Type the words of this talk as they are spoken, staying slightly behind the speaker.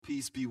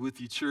Peace be with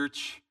you,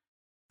 church.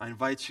 I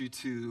invite you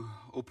to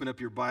open up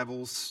your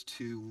Bibles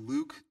to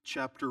Luke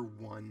chapter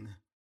 1.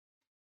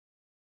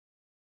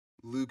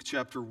 Luke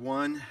chapter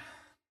 1,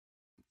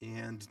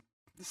 and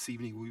this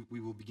evening we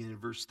will begin in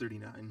verse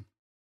 39.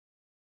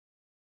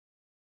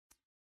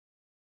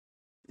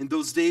 In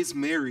those days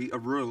Mary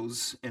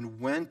arose and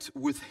went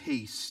with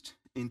haste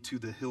into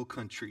the hill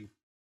country,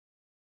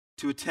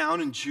 to a town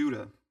in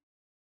Judah,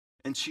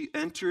 and she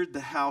entered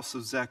the house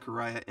of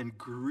Zechariah and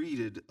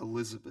greeted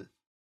Elizabeth.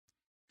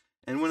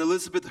 And when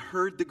Elizabeth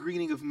heard the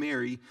greeting of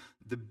Mary,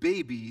 the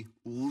baby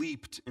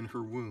leaped in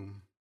her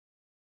womb.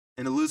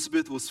 And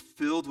Elizabeth was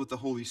filled with the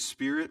Holy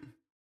Spirit,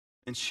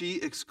 and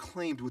she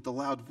exclaimed with a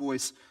loud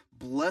voice,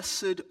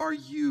 "Blessed are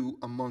you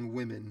among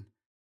women,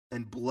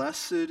 and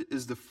blessed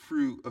is the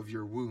fruit of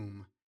your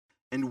womb.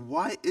 And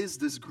why is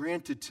this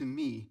granted to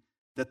me,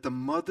 that the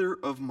mother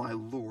of my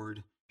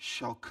Lord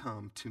shall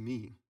come to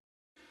me?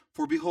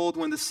 For behold,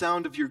 when the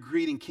sound of your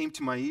greeting came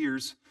to my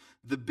ears,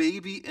 the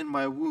baby in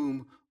my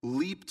womb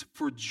leaped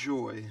for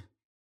joy.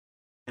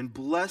 And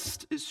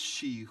blessed is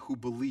she who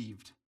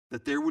believed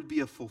that there would be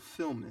a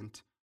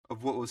fulfillment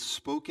of what was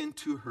spoken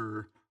to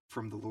her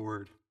from the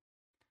Lord."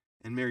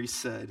 And Mary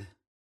said,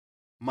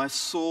 "My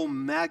soul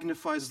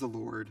magnifies the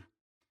Lord,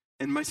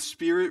 and my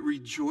spirit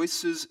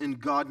rejoices in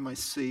God my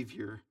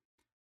Savior,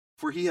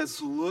 for he has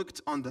looked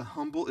on the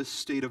humble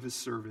estate of his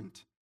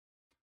servant.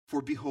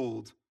 For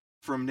behold,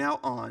 from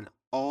now on,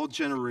 all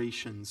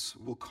generations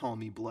will call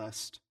me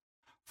blessed.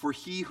 For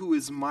he who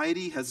is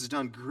mighty has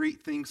done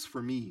great things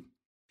for me,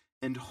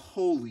 and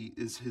holy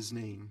is his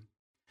name.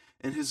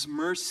 And his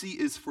mercy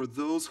is for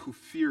those who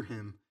fear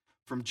him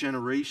from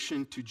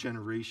generation to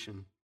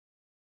generation.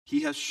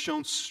 He has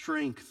shown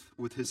strength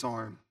with his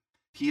arm.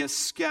 He has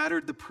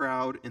scattered the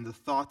proud in the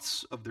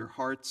thoughts of their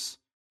hearts.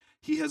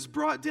 He has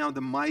brought down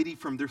the mighty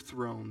from their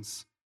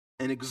thrones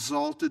and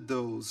exalted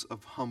those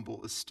of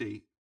humble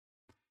estate.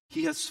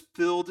 He has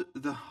filled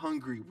the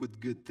hungry with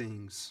good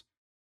things,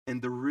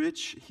 and the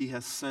rich he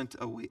has sent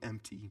away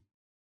empty.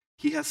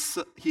 He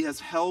has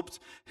helped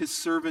his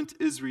servant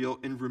Israel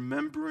in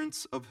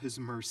remembrance of his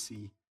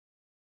mercy,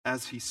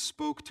 as he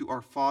spoke to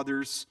our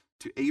fathers,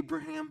 to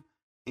Abraham,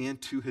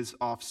 and to his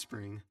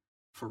offspring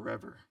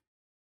forever."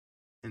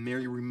 And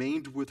Mary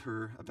remained with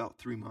her about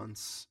 3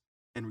 months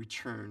and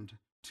returned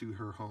to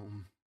her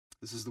home.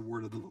 This is the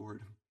word of the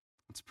Lord.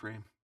 Let's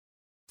pray.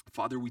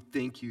 Father, we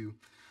thank you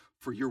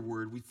for your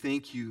word. We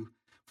thank you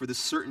for the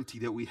certainty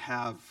that we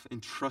have in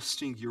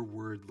trusting your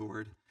word,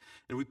 Lord.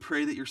 And we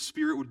pray that your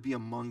Spirit would be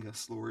among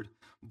us, Lord.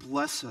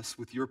 Bless us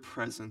with your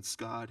presence,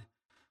 God.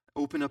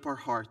 Open up our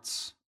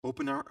hearts,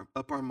 open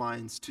up our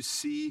minds to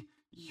see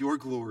your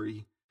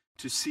glory,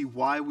 to see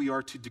why we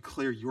are to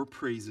declare your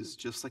praises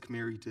just like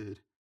Mary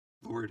did.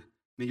 Lord,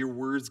 may your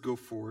words go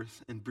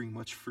forth and bring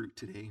much fruit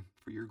today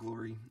for your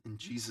glory. In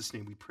Jesus'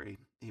 name we pray.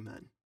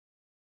 Amen.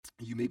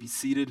 You may be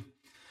seated.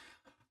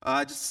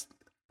 Just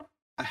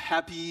a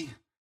happy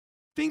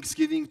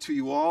Thanksgiving to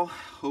you all.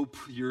 Hope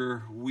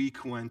your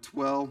week went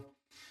well.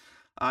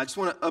 I just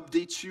want to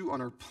update you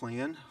on our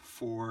plan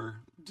for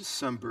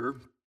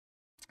December.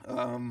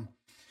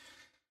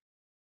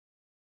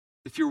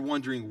 If you're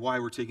wondering why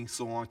we're taking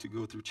so long to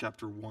go through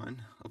chapter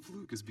 1 of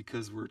Luke, is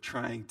because we're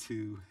trying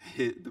to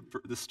hit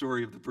the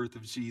story of the birth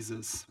of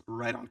Jesus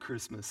right on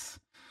Christmas.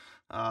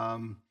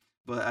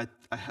 But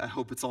I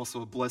hope it's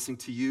also a blessing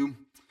to you.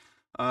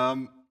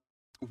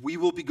 We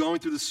will be going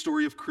through the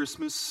story of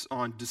Christmas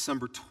on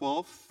December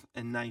 12th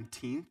and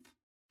 19th.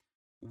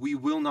 We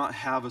will not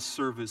have a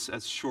service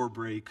at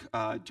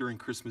Shorebreak during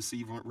Christmas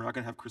Eve. We're not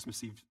going to have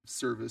Christmas Eve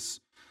service.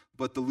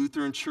 But the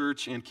Lutheran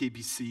Church and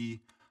KBC,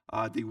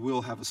 they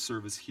will have a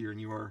service here, and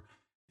you are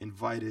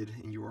invited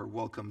and you are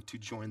welcome to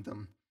join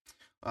them.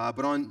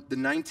 But on the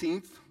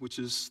 19th, which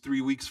is 3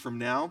 weeks from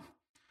now,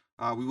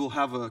 we will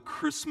have a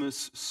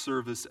Christmas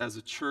service as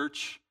a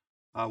church.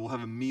 We'll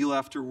have a meal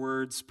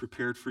afterwards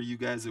prepared for you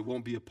guys. It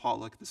won't be a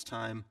potluck this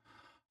time.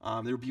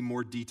 There will be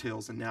more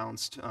details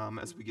announced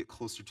as we get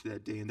closer to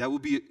that day. And that will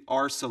be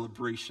our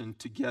celebration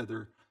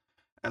together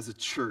as a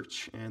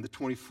church. And the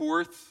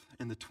 24th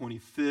and the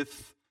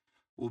 25th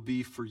will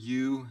be for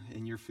you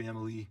and your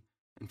family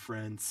and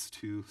friends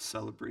to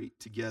celebrate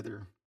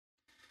together.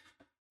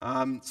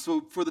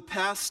 So for the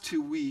past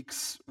 2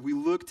 weeks, we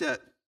looked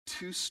at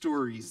 2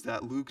 stories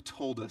that Luke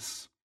told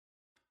us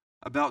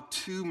about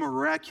 2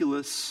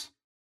 miraculous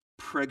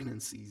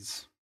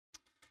pregnancies.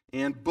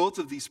 And both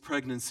of these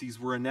pregnancies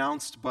were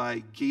announced by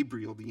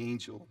Gabriel, the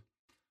angel.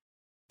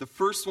 The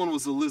first one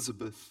was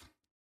Elizabeth.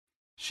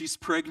 She's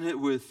pregnant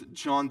with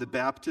John the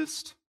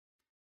Baptist,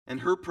 and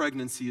her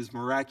pregnancy is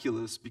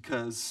miraculous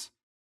because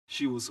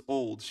she was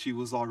old. She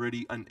was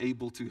already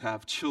unable to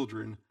have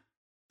children,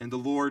 and the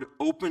Lord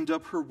opened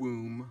up her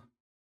womb,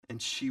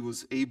 and she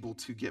was able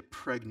to get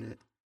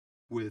pregnant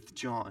with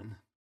John.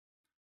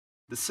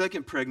 The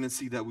second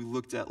pregnancy that we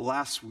looked at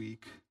last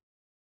week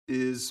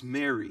is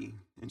Mary,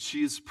 and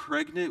she is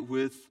pregnant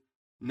with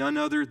none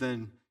other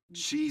than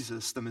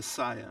Jesus, the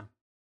Messiah.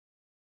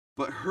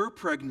 But her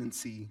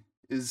pregnancy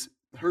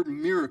her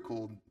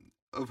miracle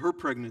of her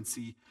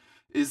pregnancy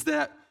is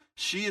that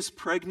she is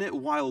pregnant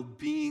while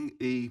being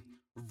a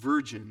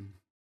virgin.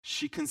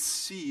 She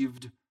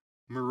conceived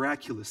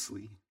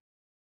miraculously.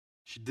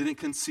 She didn't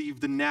conceive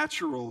the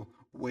natural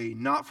way,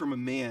 not from a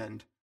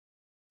man,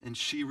 and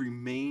she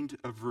remained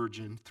a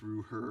virgin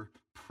through her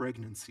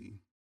pregnancy.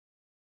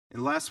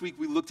 And last week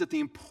we looked at the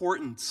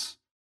importance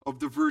of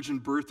the virgin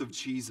birth of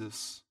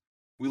Jesus.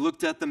 We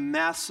looked at the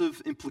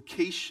massive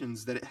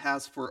implications that it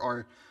has for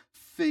our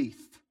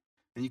faith.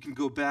 And you can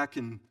go back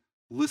and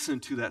listen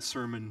to that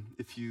sermon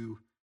if you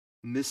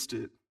missed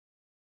it.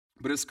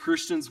 But as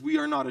Christians, we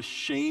are not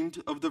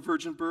ashamed of the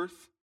virgin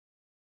birth.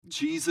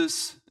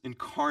 Jesus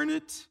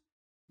incarnate,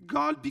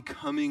 God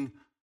becoming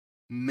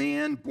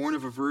man, born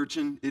of a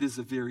virgin, it is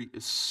a very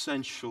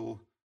essential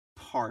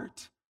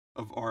part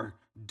of our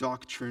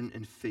doctrine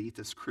and faith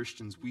as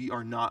Christians. We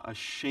are not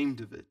ashamed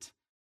of it.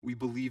 We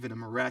believe in a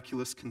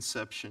miraculous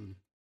conception.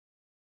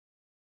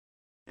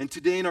 And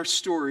today in our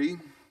story,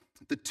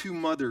 the two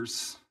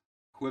mothers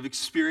who have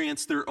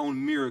experienced their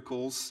own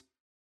miracles,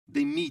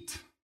 they meet.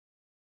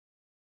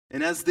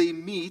 And as they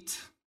meet,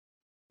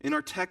 in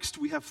our text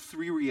we have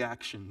three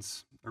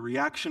reactions. A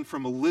reaction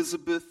from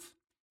Elizabeth,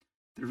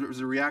 there was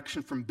a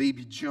reaction from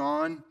baby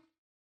John,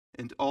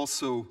 and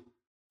also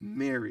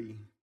Mary.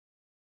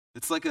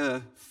 It's like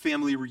a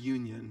family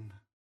reunion.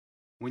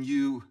 When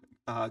you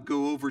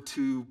go over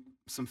to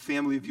some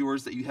family of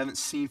yours that you haven't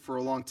seen for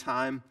a long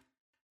time,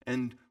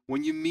 and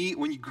when you meet,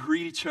 when you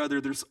greet each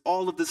other, there's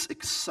all of this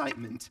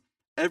excitement.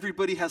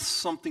 Everybody has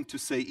something to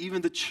say.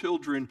 Even the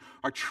children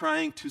are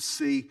trying to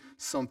say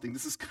something.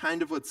 This is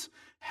kind of what's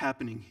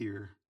happening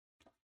here.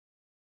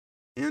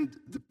 And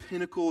the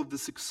pinnacle of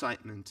this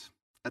excitement,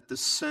 at the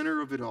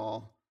center of it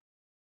all,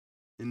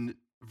 in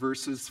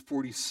verses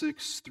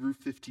 46 through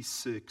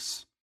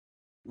 56,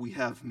 we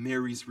have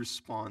Mary's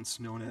response,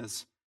 known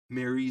as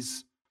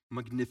Mary's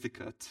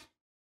Magnificat.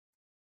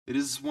 It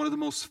is one of the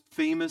most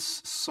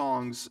famous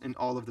songs in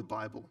all of the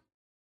Bible.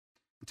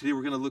 And today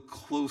we're going to look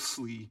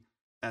closely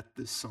at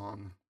this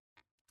song.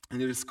 And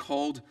it is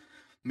called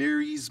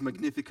Mary's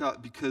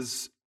Magnificat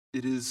because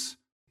it is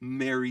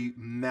Mary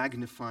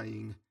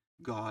magnifying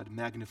God,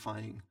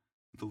 magnifying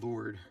the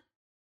Lord.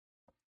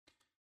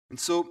 And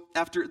so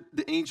after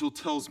the angel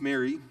tells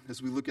Mary,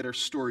 as we look at our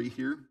story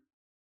here,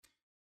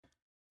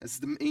 as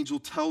the angel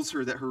tells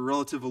her that her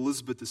relative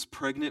Elizabeth is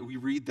pregnant, we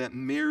read that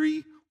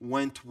Mary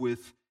went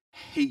with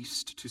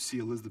haste to see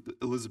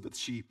Elizabeth.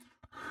 She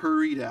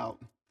hurried out.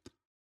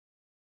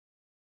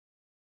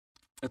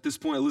 At this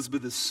point,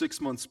 Elizabeth is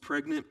 6 months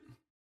pregnant,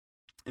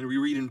 and we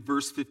read in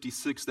verse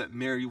 56 that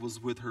Mary was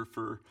with her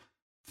for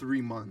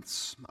 3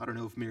 months. I don't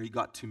know if Mary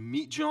got to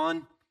meet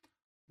John,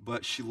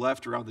 but she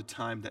left around the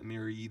time that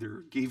Mary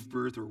either gave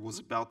birth or was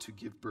about to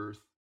give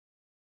birth.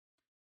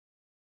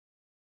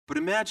 But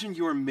imagine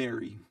you're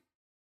Mary.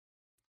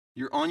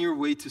 You're on your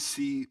way to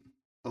see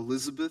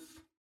Elizabeth.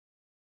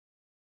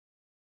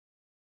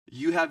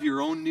 You have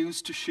your own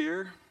news to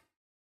share.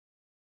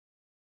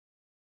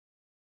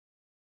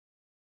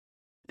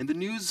 And the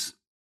news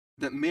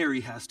that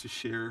Mary has to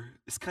share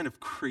is kind of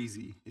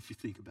crazy if you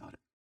think about it.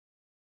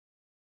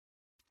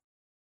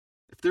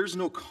 If there's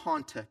no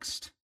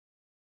context,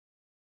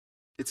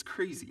 it's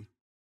crazy.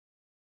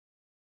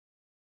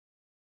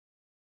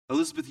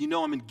 Elizabeth, you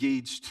know I'm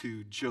engaged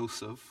to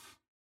Joseph.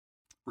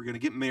 We're going to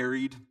get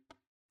married,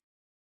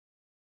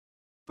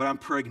 but I'm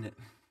pregnant.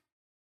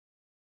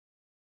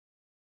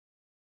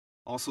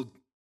 Also,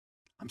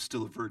 I'm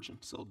still a virgin,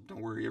 so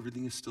don't worry,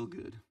 everything is still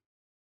good.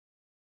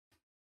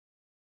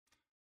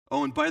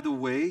 Oh, and by the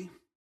way,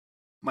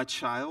 my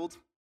child,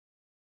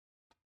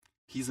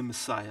 he's a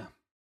Messiah.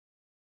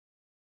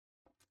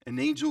 An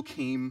angel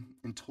came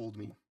and told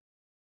me.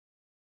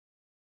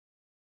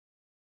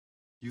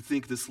 You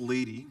think this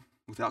lady,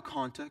 without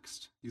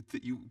context,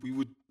 we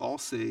would all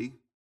say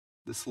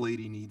this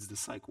lady needs the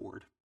psych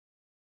ward.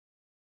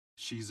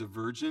 She's a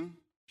virgin.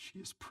 She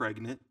is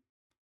pregnant.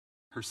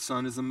 Her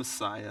son is a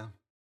Messiah.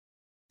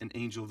 An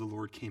angel of the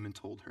Lord came and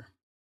told her.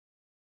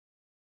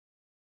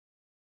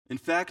 In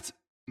fact,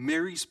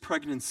 Mary's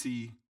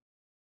pregnancy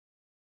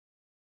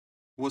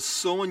was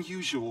so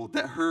unusual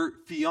that her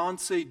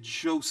fiance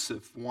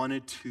Joseph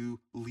wanted to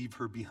leave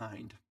her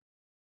behind,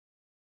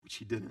 which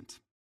he didn't.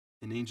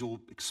 An angel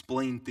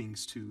explained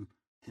things to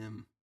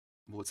him,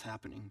 what's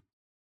happening.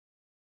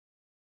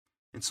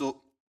 And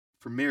so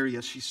for Mary,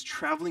 as she's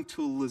traveling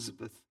to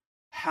Elizabeth,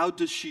 how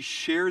does she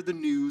share the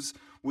news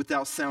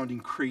without sounding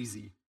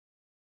crazy?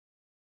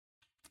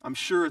 I'm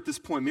sure at this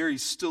point,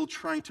 Mary's still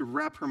trying to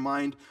wrap her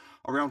mind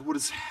around what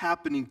is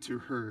happening to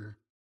her.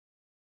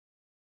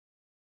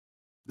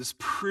 This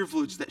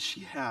privilege that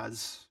she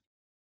has.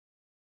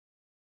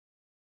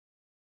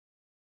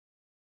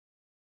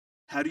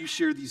 How do you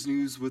share these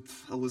news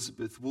with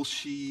Elizabeth? Will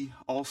she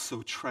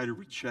also try to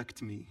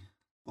reject me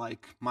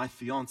like my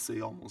fiance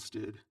almost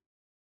did?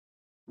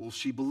 Will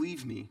she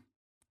believe me?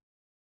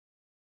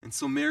 And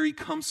so Mary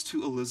comes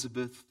to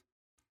Elizabeth,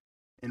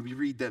 and we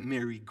read that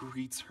Mary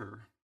greets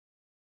her.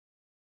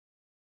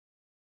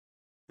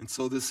 And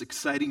so this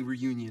exciting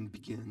reunion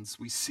begins.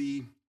 We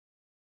see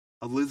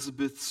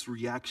Elizabeth's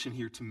reaction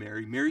here to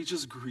Mary. Mary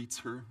just greets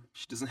her.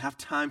 She doesn't have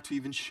time to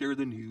even share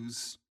the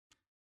news.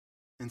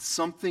 And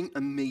something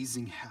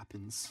amazing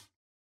happens.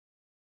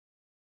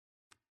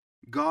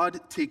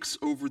 God takes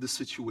over the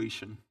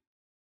situation.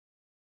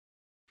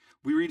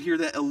 We read here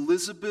that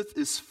Elizabeth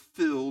is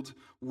filled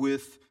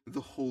with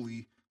the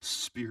Holy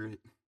Spirit.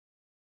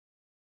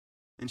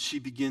 And she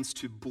begins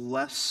to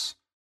bless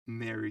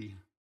Mary.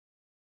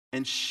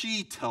 And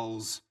she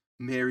tells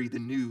Mary the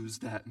news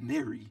that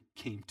Mary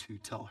came to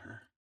tell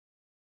her.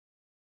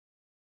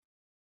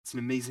 It's an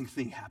amazing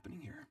thing happening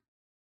here.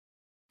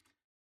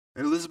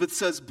 And Elizabeth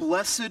says,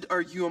 "Blessed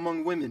are you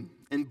among women,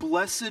 and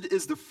blessed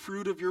is the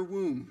fruit of your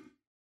womb.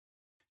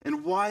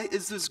 And why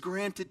is this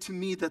granted to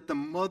me that the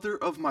mother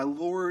of my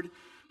Lord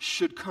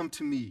should come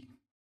to me?"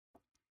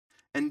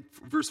 And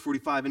verse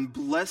 45, "And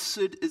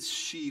blessed is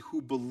she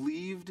who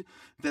believed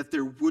that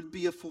there would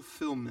be a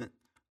fulfillment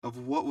of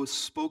what was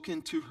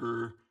spoken to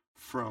her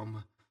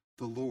from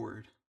the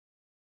Lord."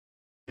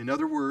 In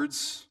other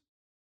words,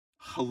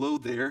 hello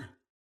there.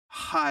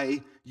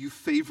 Hi, you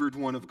favored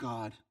one of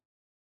God.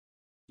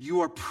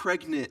 You are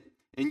pregnant,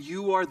 and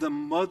you are the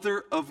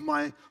mother of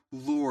my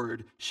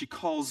Lord. She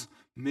calls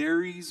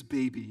Mary's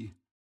baby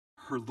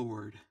her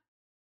Lord.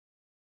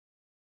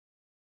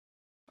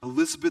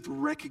 Elizabeth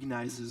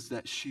recognizes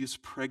that she is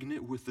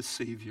pregnant with the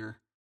Savior,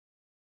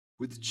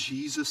 with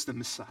Jesus the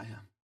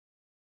Messiah.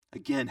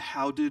 Again,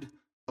 how did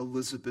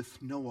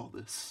Elizabeth know all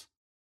this?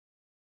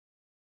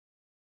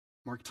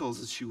 Mark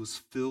tells us she was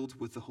filled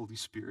with the Holy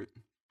Spirit.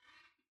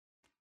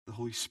 The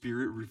Holy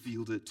Spirit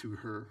revealed it to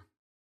her.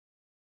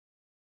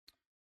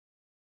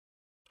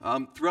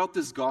 Throughout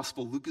this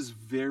gospel, Luke is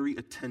very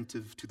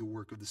attentive to the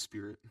work of the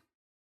Spirit.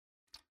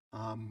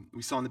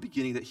 We saw in the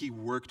beginning that he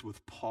worked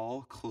with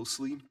Paul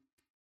closely.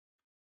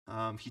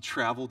 He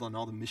traveled on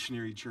all the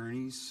missionary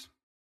journeys.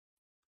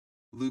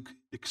 Luke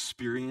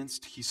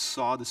experienced, he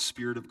saw the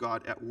Spirit of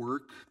God at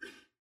work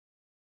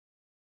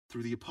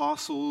through the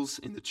apostles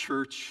in the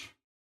church.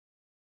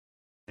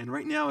 And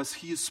right now, as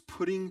he is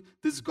putting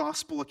this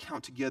gospel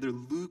account together,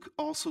 Luke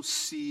also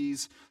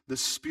sees the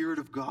Spirit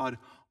of God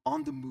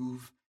on the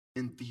move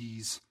in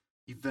these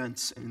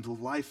events and in the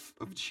life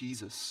of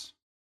Jesus.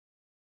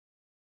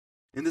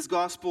 In this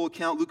gospel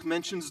account, Luke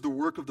mentions the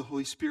work of the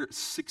Holy Spirit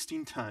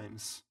 16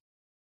 times.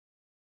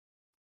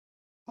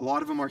 A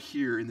lot of them are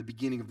here in the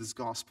beginning of this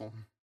gospel.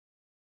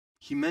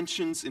 He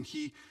mentions and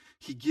he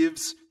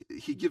gives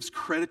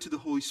credit to the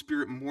Holy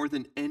Spirit more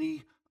than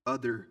any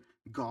other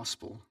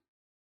gospel.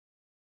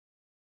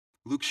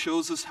 Luke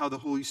shows us how the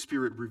Holy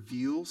Spirit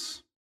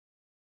reveals,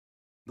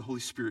 the Holy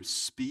Spirit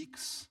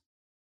speaks,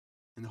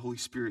 and the Holy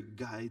Spirit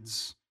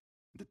guides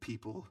the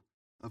people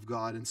of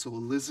God. And so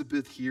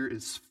Elizabeth here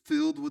is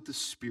filled with the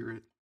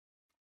Spirit,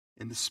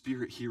 and the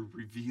Spirit here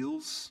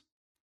reveals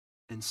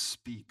and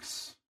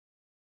speaks.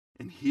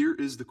 And here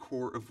is the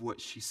core of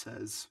what she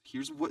says.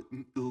 Here's what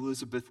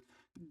Elizabeth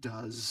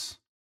does.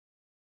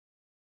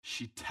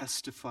 She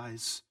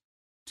testifies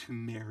to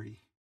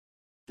Mary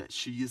that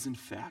she is in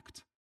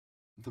fact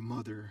the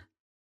mother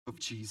of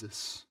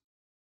Jesus.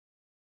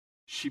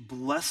 She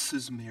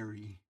blesses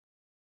Mary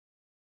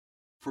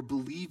for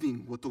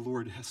believing what the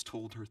Lord has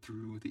told her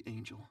through the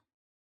angel.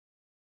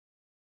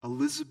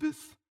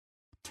 Elizabeth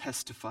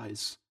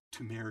testifies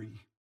to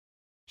Mary.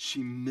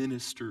 She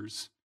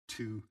ministers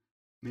to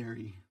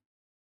Mary.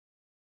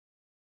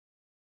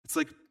 It's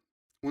like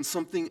when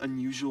something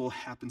unusual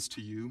happens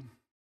to you,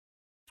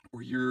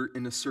 or you're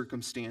in a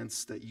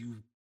circumstance that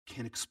you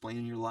can't explain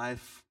in your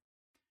life,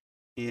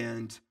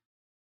 and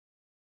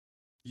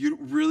you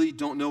really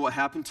don't know what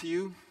happened to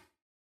you,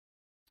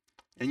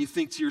 and you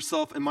think to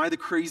yourself, am I the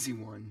crazy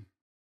one?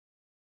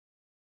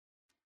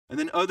 And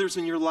then others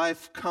in your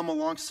life come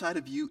alongside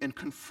of you and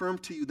confirm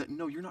to you that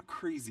no, you're not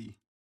crazy.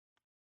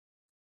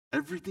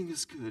 Everything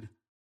is good.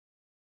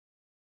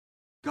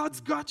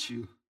 God's got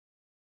you.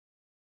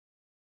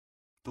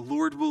 The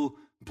Lord will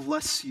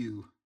bless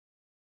you.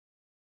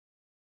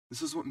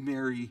 This is what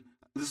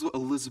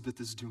Elizabeth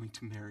is doing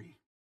to Mary.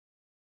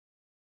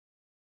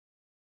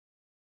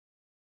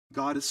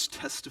 God is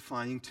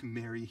testifying to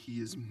Mary.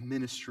 He is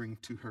ministering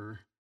to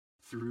her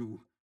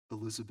through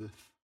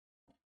Elizabeth.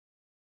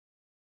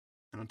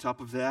 And on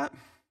top of that,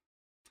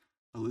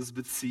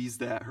 Elizabeth sees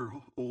that her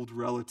old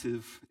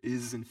relative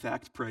is in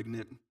fact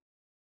pregnant.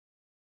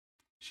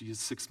 She is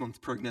 6 months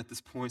pregnant at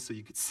this point, so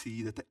you could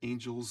see that the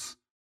angel's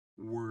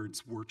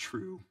words were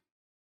true.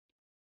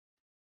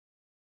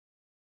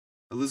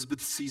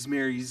 Elizabeth sees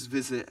Mary's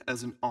visit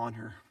as an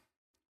honor.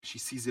 She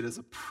sees it as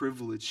a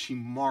privilege. She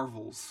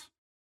marvels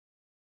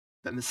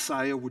that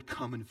Messiah would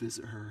come and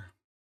visit her.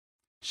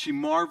 She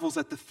marvels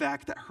at the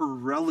fact that her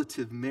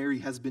relative, Mary,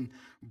 has been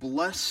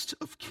blessed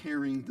of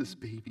carrying this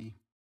baby.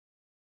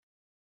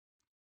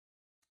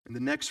 And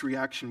the next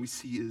reaction we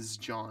see is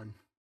John.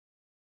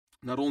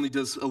 Not only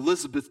does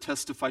Elizabeth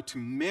testify to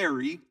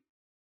Mary,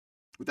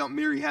 without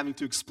Mary having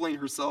to explain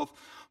herself,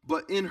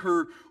 but in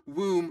her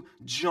womb,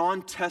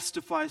 John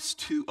testifies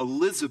to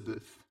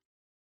Elizabeth.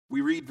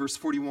 We read verse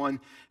 41,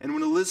 and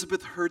when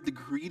Elizabeth heard the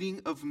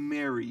greeting of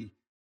Mary,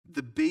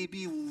 The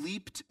baby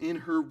leaped in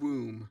her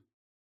womb.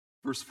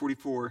 Verse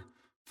 44,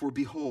 for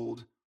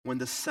behold, when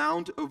the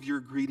sound of your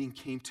greeting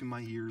came to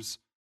my ears,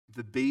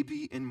 the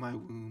baby in my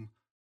womb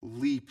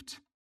leaped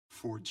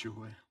for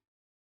joy.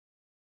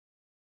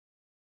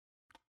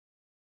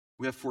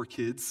 We have 4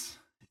 kids,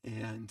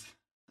 and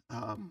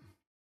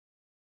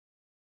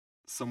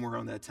somewhere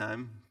around that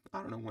time, I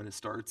don't know when it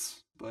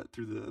starts, but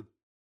through the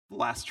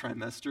last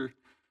trimester,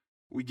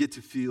 we get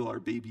to feel our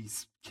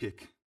babies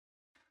kick.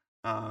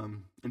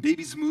 And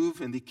babies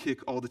move and they kick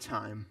all the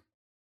time.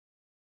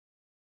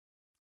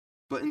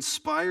 But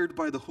inspired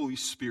by the Holy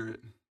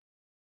Spirit,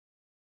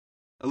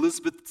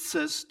 Elizabeth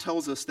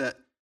tells us that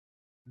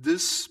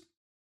this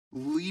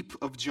leap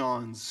of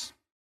John's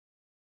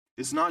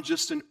is not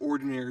just an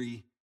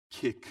ordinary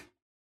kick.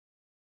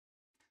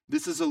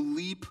 This is a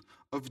leap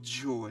of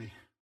joy.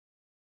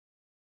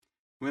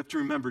 We have to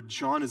remember,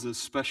 John is a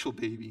special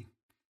baby.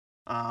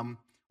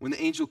 When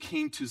the angel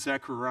came to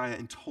Zechariah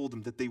and told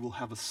him that they will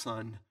have a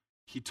son,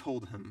 he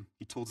told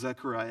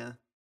Zechariah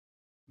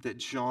that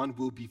John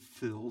will be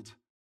filled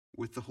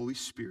with the Holy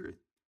Spirit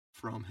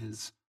from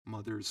his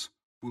mother's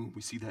womb.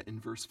 We see that in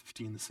verse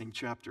 15, the same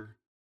chapter.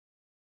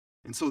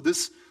 And so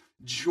this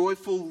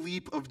joyful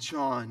leap of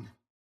John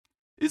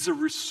is a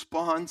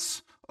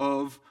response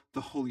of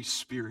the Holy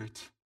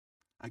Spirit,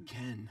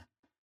 again,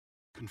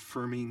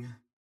 confirming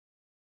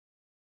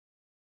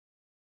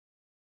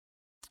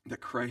that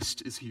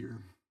Christ is here.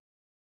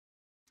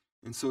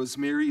 And so as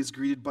Mary is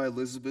greeted by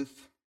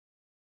Elizabeth,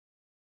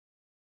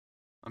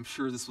 I'm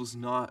sure this was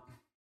not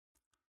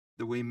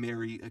the way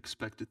Mary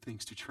expected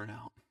things to turn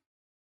out.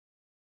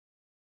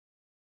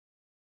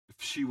 If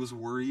she was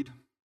worried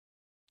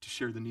to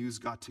share the news,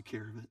 God took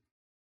care of it.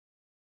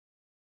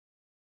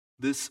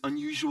 This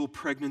unusual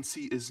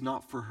pregnancy is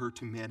not for her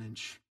to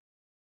manage.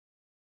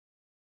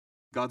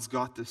 God's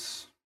got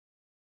this.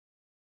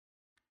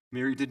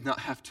 Mary did not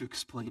have to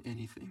explain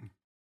anything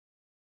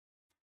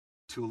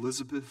to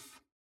Elizabeth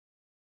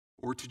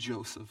or to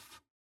Joseph.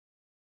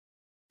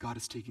 God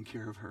is taking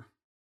care of her.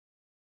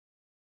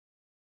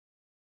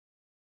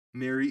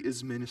 Mary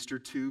is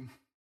ministered to.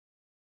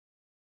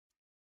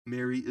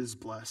 Mary is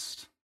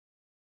blessed.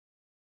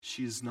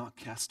 She is not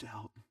cast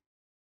out.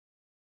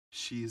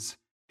 She is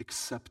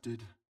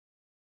accepted.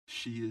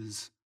 She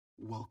is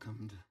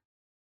welcomed.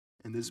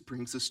 And this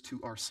brings us to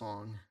our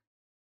song.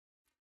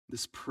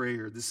 This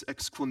prayer, this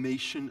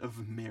exclamation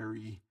of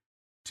Mary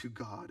to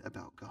God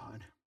about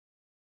God.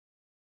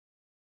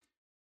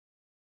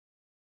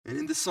 And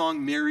in the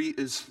song, Mary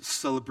is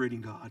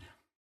celebrating God.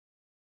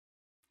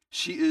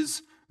 She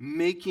is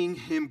making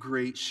him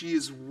great. She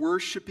is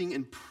worshiping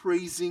and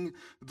praising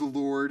the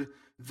Lord.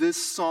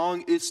 This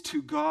song is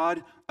to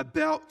God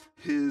about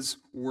his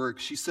work.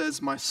 She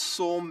says, my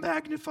soul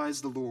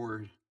magnifies the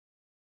Lord,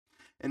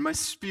 and my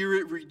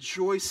spirit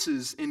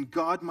rejoices in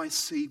God my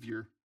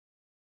Savior,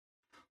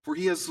 for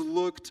he has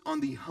looked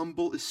on the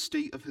humble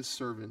estate of his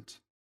servant.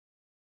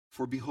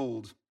 For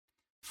behold,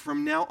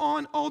 from now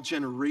on all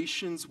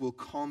generations will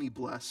call me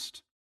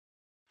blessed.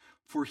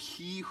 For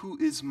he who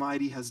is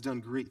mighty has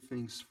done great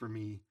things for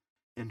me,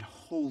 and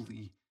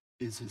holy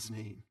is his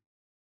name.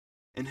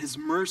 And his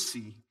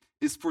mercy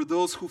is for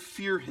those who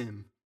fear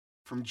him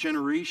from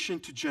generation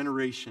to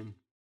generation.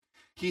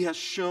 He has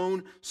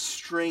shown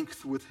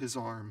strength with his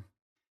arm.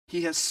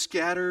 He has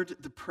scattered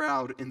the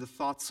proud in the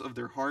thoughts of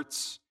their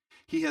hearts.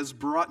 He has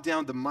brought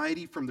down the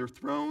mighty from their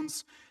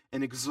thrones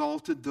and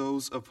exalted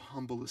those of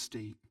humble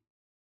estate.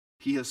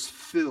 He has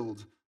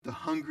filled the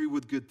hungry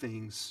with good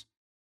things,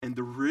 and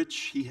the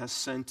rich he has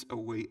sent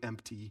away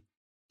empty.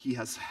 He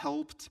has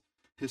helped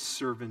his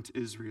servant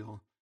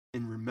Israel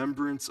in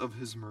remembrance of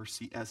his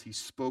mercy, as he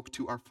spoke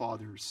to our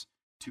fathers,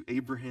 to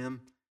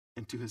Abraham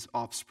and to his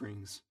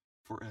offsprings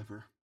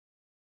forever.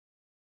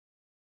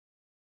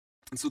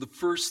 And so the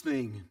first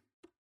thing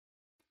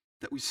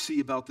that we see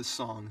about this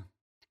song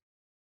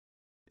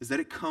is that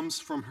it comes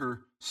from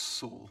her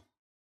soul.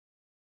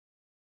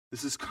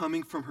 This is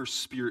coming from her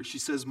spirit. She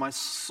says, my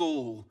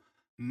soul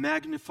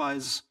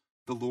magnifies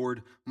the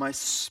Lord. My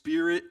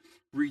spirit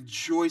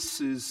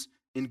rejoices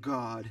in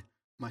God,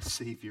 my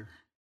Savior.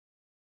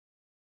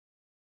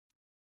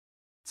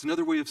 It's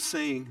another way of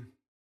saying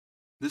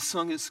this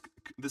song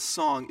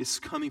is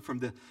coming from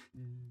the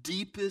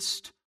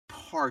deepest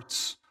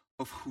parts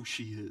of who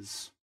she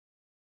is.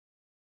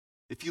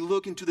 If you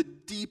look into the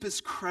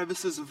deepest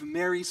crevices of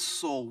Mary's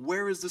soul,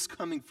 where is this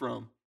coming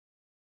from?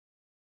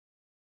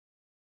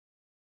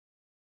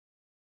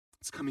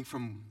 It's coming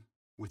from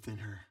within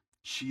her.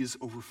 She is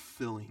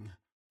overfilling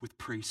with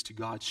praise to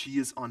God. She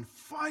is on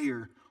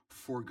fire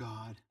for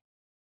God.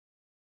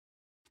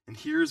 And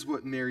here's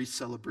what Mary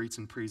celebrates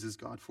and praises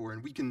God for.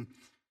 And we can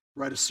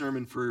write a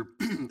sermon for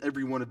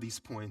every one of these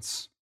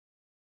points.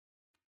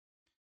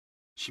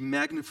 She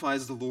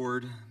magnifies the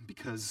Lord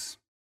because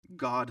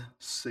God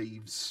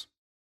saves.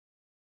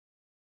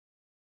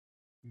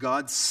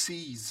 God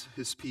sees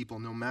his people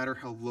no matter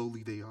how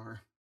lowly they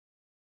are.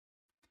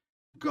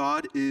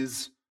 God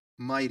is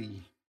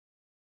mighty.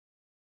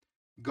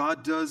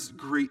 God does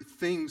great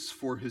things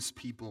for his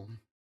people.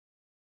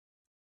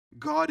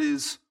 God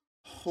is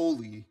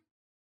holy.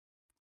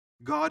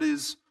 God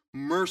is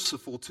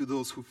merciful to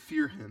those who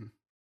fear him.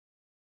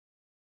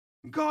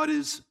 God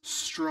is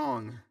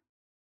strong.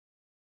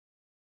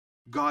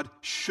 God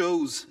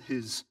shows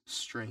his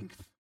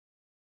strength.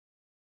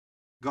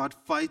 God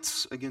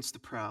fights against the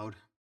proud.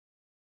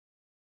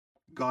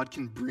 God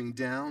can bring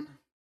down.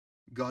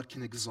 God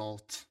can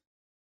exalt.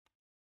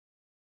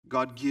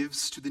 God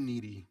gives to the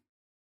needy.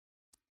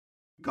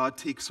 God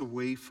takes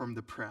away from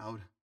the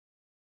proud.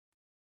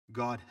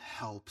 God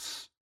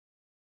helps.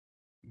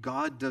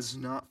 God does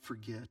not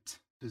forget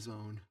his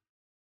own.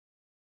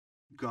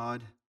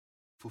 God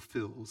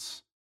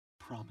fulfills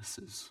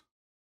promises.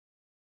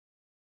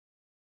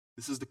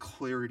 This is the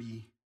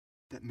clarity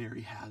that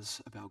Mary has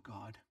about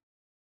God.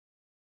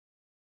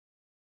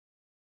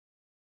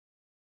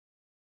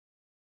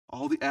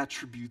 All the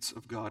attributes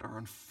of God are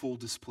on full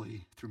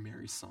display through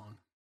Mary's song.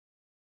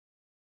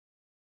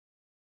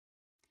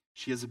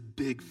 She has a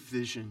big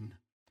vision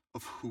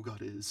of who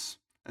God is,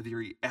 a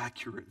very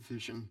accurate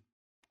vision.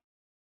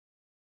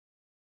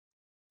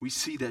 We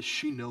see that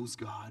she knows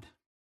God.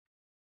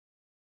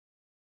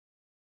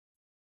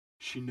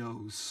 She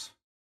knows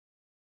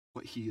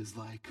what he is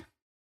like.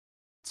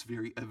 It's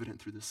very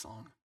evident through this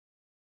song.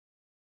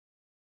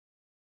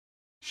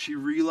 She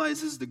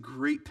realizes the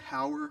great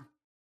power.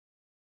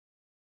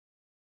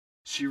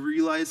 She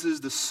realizes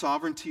the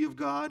sovereignty of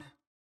God.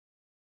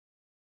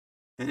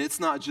 And it's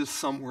not just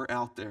somewhere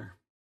out there.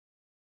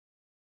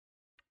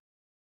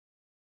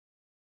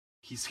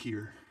 He's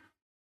here.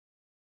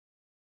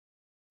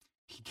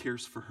 He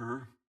cares for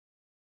her.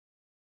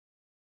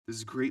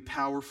 This great,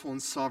 powerful,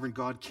 and sovereign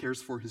God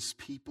cares for his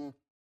people.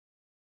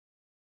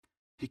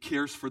 He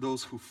cares for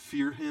those who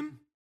fear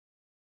him,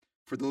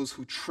 for those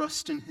who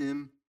trust in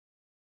him.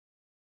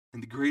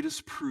 And the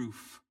greatest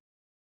proof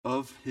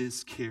of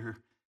his care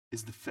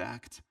is the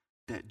fact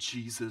that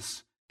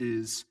Jesus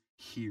is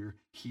here.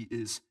 He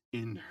is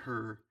in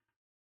her.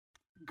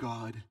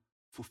 God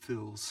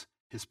fulfills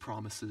his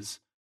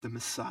promises. The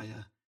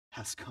Messiah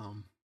has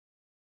come.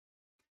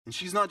 And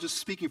she's not just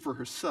speaking for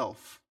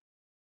herself.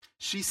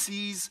 She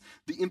sees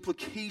the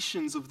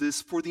implications of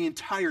this for the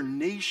entire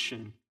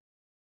nation,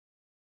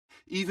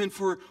 even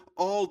for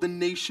all the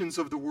nations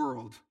of the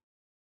world.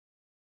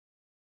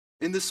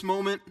 In this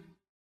moment,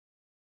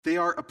 they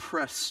are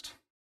oppressed.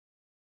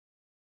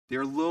 They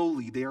are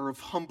lowly. They are of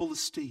humble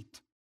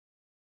estate.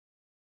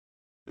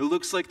 It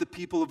looks like the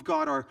people of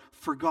God are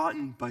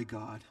forgotten by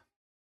God.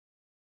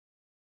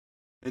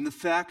 And the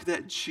fact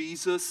that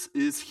Jesus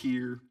is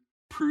here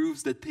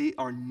proves that they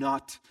are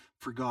not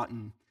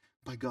forgotten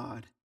by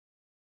God.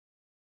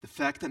 The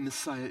fact that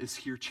Messiah is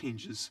here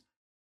changes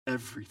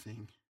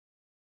everything.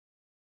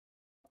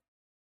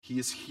 He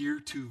is here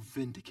to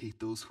vindicate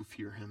those who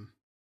fear him.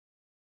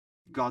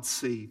 God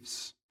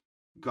saves.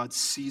 God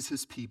sees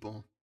his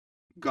people.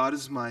 God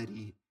is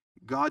mighty.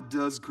 God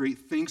does great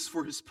things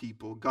for his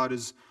people. God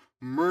is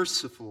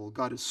merciful.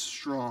 God is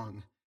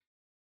strong.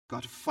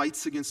 God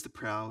fights against the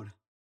proud.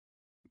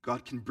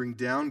 God can bring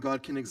down.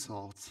 God can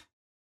exalt.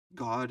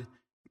 God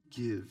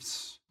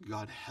gives.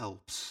 God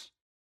helps.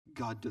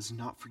 God does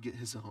not forget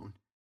his own.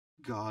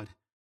 God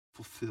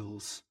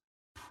fulfills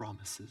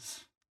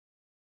promises.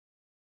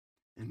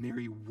 And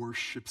Mary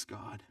worships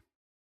God.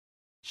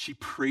 She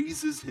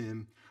praises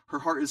him. Her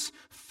heart is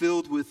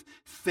filled with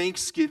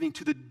thanksgiving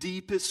to the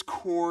deepest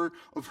core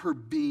of her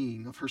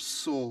being, of her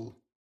soul.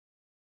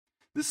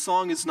 This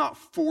song is not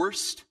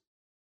forced.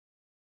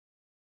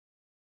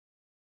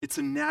 It's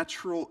a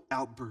natural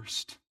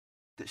outburst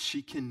that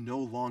she can no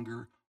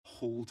longer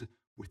hold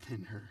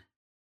within her.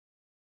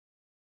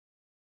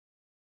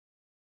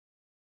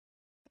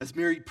 As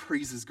Mary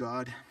praises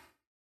God,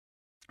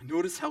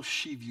 notice how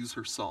she views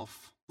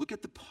herself. Look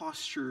at the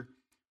posture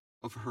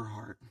of her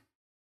heart.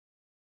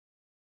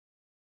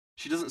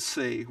 She doesn't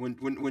say,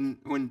 when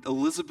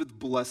Elizabeth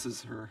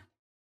blesses her,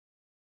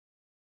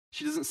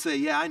 she doesn't say,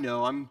 yeah, I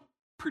know, I'm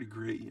pretty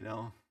great,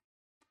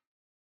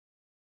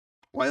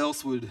 Why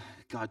else would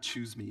God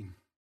choose me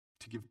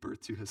to give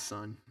birth to his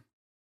son?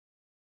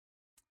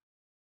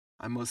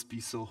 I must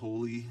be so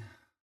holy,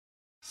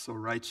 so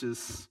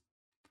righteous.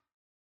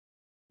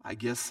 I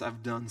guess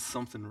I've done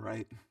something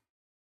right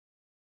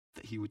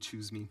that he would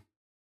choose me.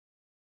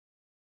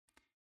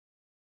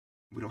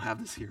 We don't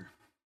have this here.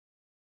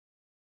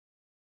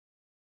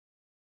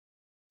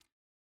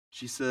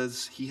 She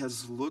says, he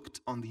has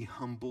looked on the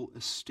humble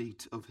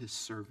estate of his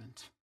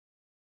servant.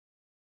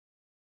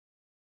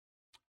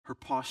 Her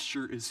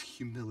posture is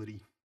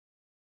humility.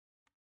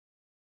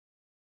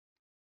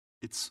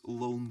 It's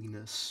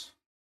loneliness.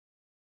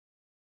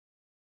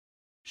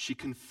 She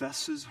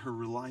confesses her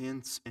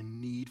reliance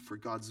and need for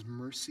God's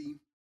mercy.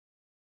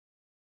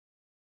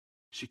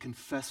 She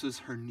confesses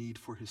her need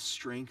for his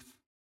strength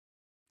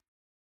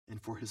and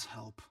for his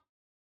help.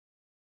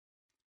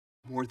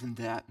 More than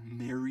that,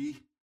 Mary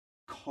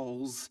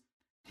calls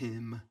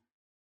him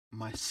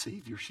my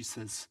Savior. She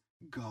says,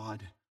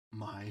 God,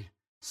 my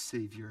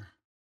Savior.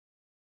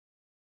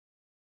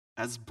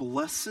 As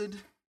blessed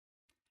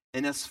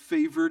and as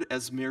favored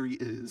as Mary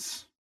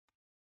is,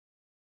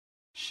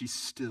 she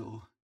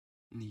still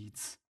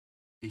needs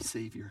a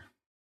Savior.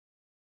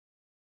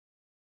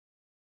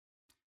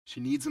 She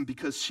needs him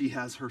because she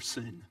has her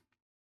sin.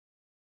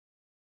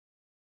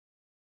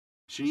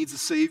 She needs a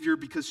Savior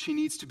because she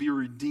needs to be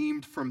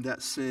redeemed from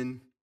that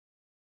sin.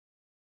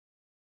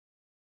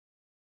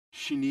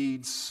 She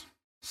needs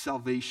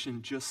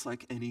salvation just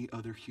like any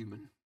other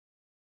human.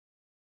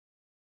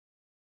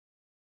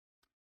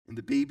 And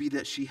the baby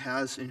that she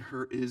has in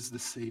her is the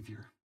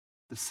Savior.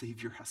 The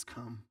Savior has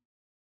come.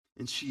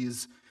 And she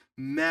is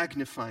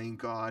magnifying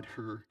God,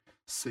 her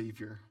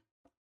Savior.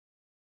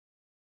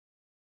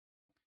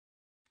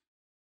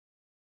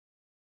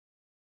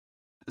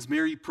 As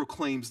Mary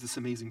proclaims this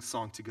amazing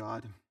song to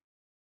God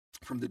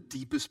from the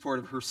deepest part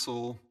of her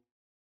soul,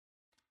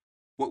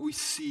 what we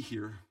see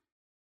here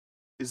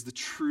is the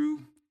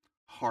true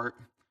heart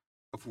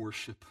of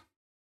worship.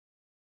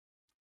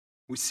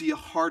 We see a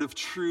heart of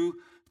true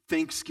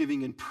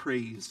thanksgiving and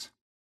praise.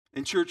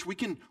 In church, we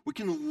can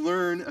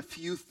learn a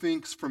few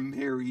things from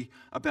Mary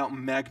about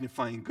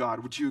magnifying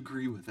God. Would you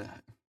agree with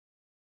that?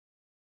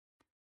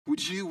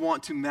 Would you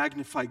want to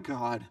magnify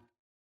God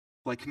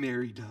like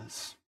Mary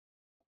does?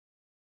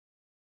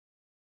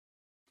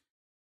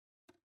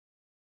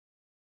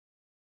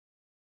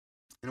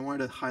 And I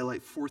wanted to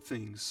highlight 4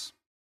 things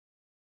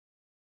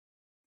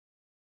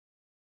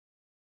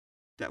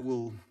that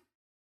will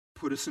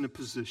put us in a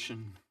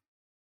position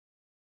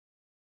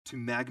to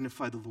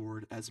magnify the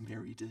Lord as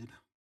Mary did.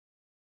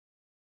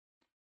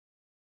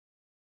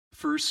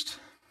 First,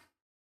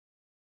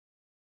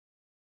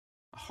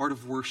 a heart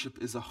of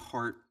worship is a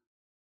heart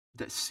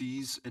that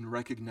sees and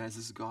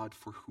recognizes God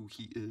for who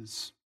he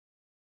is.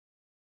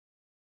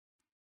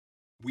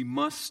 We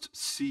must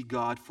see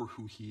God for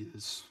who he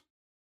is.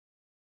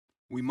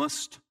 We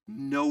must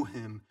know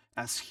him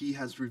as he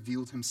has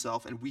revealed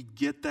himself, and we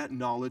get that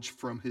knowledge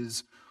from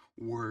his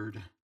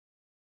word.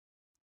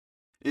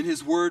 In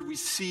his word, we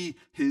see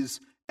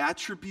his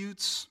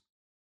attributes,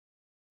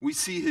 we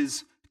see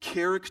his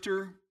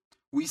character,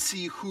 we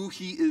see who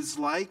he is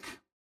like.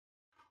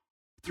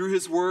 Through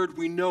his word,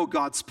 we know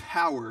God's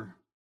power,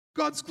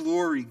 God's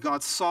glory,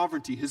 God's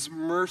sovereignty, his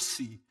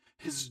mercy,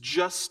 his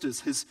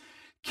justice, his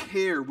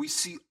care. We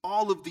see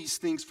all of these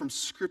things from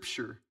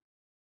Scripture.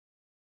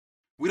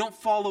 We don't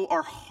follow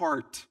our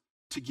heart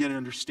to get an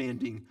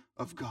understanding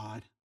of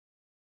God.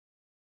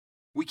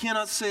 We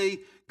cannot say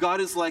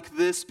God is like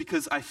this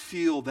because I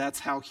feel that's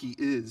how he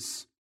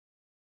is.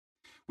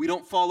 We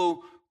don't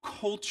follow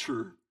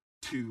culture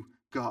to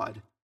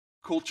God.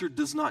 Culture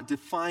does not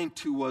define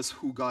to us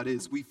who God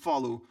is. We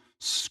follow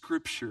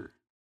Scripture.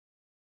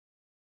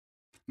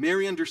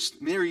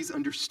 Mary's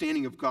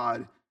understanding of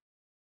God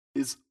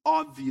is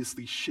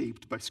obviously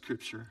shaped by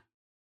Scripture.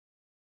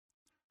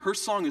 Her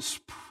song is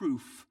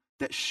proof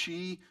that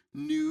she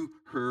knew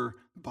her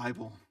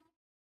Bible.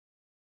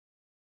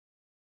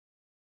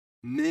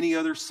 Many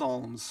other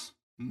songs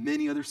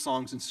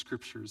in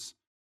Scriptures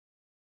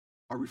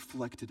are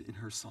reflected in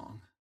her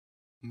song.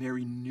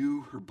 Mary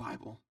knew her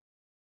Bible.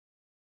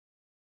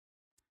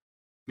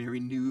 Mary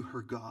knew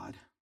her God.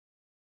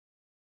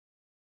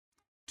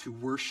 To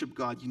worship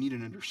God, you need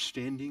an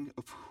understanding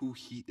of who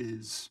he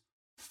is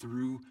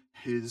through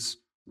his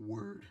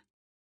word.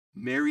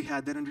 Mary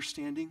had that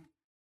understanding.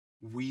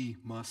 We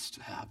must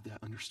have that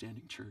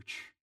understanding,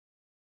 church.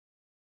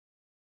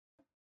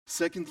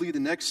 Secondly, the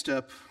next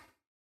step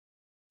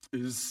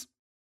is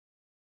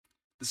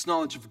this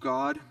knowledge of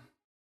God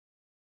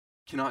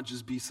cannot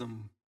just be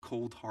some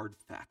cold, hard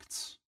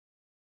facts.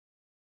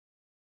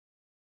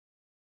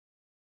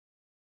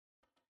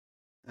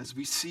 As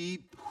we see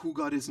who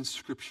God is in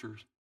Scripture,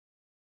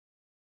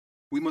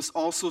 we must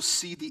also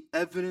see the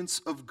evidence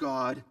of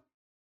God,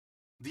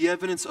 the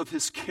evidence of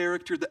his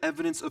character, the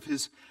evidence of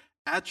his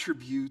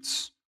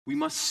attributes. We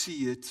must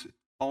see it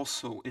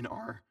also in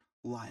our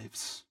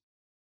lives.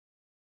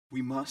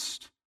 We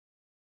must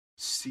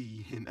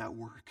see him at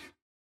work.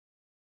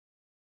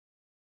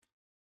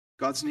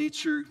 God's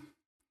nature,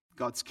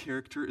 God's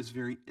character is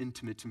very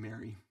intimate to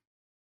Mary.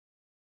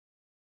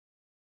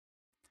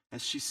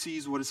 As she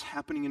sees what is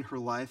happening in her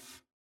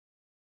life,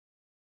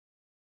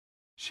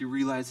 she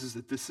realizes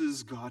that this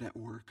is God at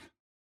work.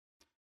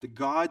 The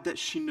God that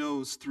she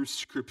knows through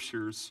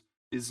Scriptures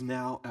is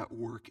now at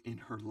work in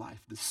her life,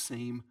 the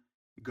same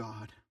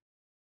God.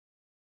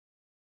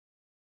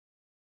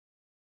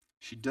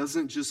 She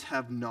doesn't just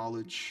have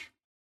knowledge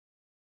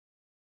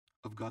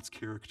of God's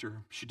character.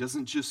 She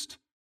doesn't just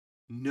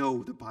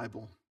know the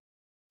Bible.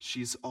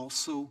 She is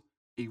also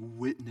a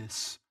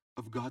witness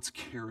of God's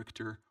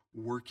character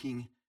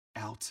working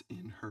out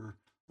in her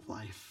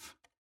life.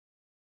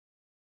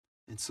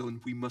 And so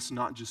we must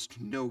not just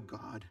know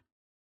God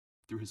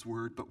through his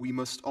word, but we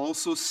must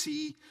also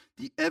see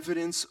the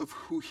evidence of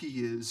who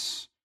he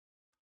is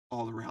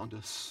all around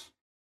us.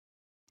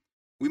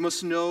 We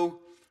must know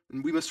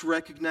and we must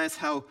recognize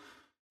how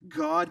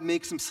God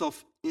makes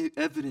himself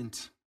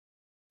evident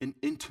and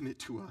intimate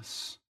to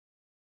us.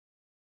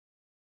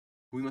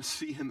 We must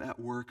see him at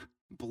work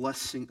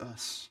blessing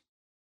us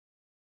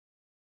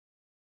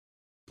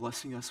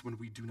when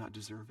we do not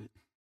deserve it.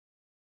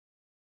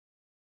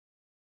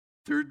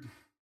 Third,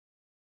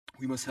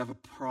 we must have a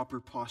proper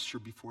posture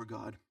before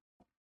God.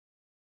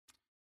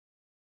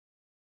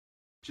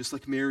 Just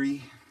like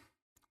Mary,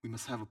 we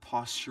must have a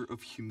posture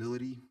of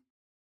humility,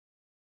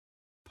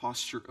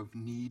 posture of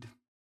need,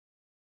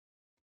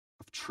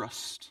 of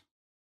trust,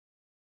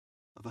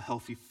 of a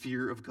healthy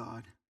fear of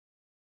God.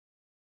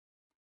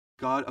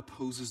 God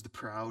opposes the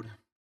proud.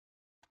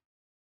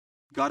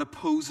 God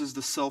opposes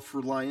the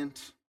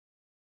self-reliant.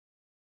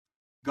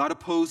 God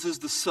opposes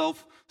the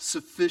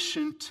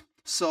self-sufficient,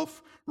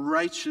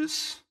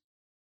 self-righteous.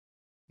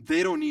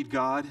 They don't need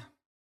God.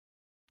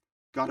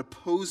 God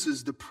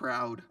opposes the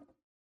proud.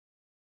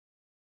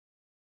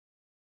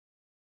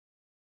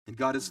 And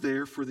God is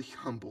there for the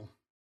humble,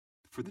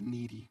 for the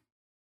needy,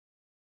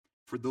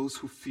 for those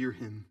who fear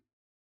him.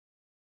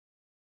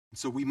 And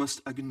so we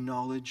must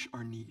acknowledge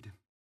our need,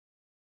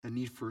 a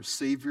need for a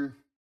Savior.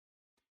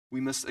 We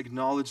must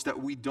acknowledge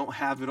that we don't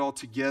have it all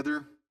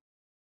together.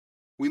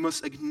 We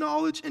must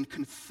acknowledge and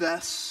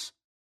confess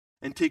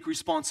and take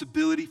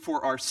responsibility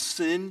for our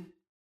sin.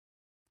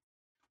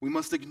 We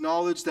must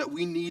acknowledge that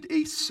we need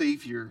a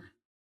Savior.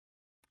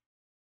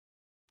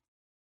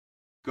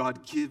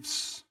 God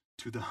gives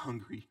to the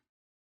hungry.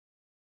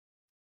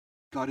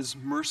 God is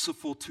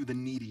merciful to the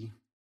needy.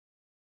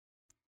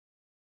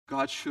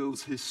 God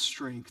shows his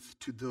strength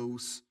to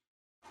those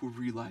who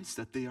realize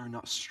that they are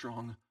not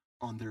strong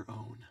on their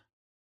own.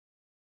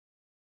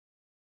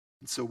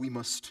 And so we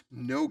must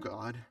know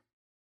God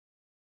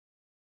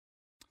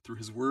through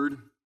his word.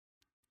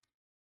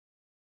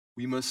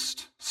 We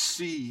must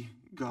see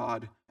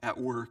God at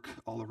work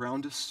all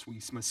around us.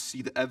 We must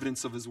see the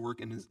evidence of his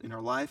work in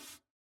our life.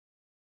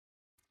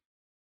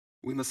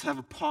 We must have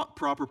a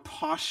proper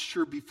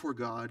posture before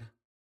God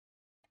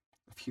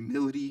of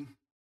humility,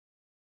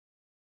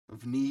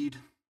 of need.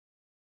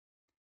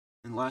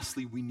 And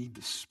lastly, we need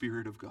the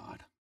Spirit of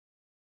God.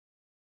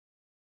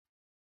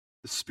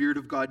 The Spirit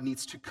of God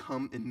needs to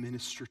come and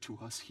minister to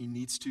us. He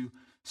needs to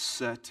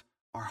set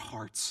our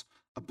hearts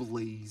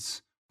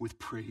ablaze with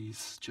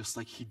praise, just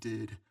like he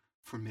did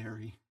for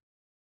Mary.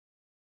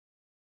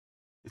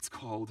 It's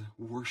called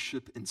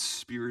worship in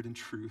spirit and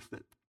truth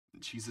that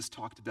Jesus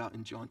talked about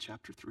in John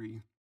chapter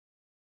 3.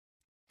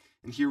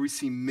 And here we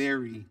see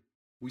Mary,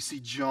 we see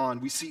John,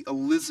 we see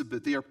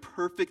Elizabeth. They are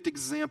perfect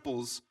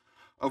examples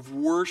of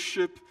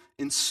worship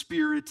in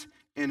spirit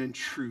and in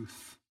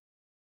truth.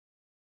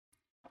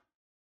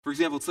 For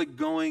example, it's like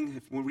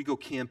when we go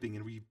camping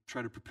and we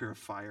try to prepare a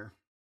fire.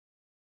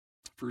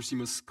 First, you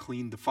must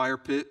clean the fire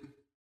pit,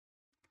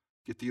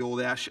 get the old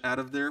ash out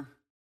of there.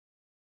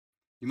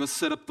 You must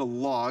set up the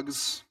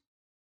logs.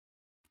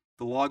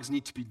 The logs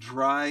need to be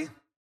dry,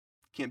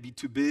 can't be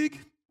too big.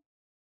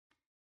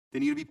 They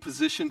need to be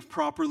positioned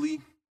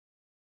properly.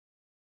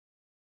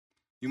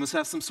 You must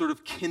have some sort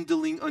of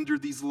kindling under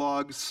these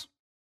logs.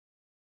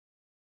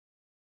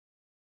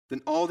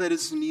 Then all that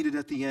is needed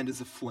at the end is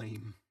a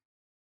flame.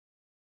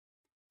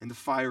 And the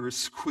fire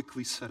is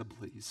quickly set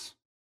ablaze.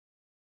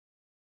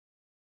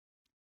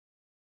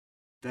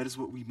 That is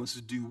what we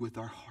must do with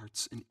our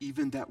hearts. And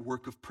even that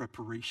work of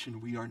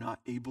preparation we are not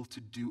able to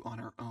do on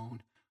our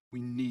own.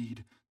 We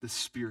need the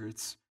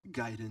Spirit's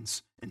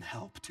guidance and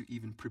help to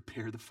even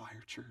prepare the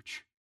fire,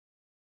 church.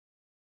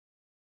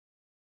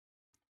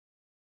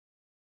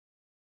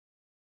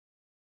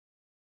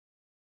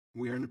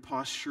 We are in a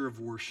posture of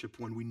worship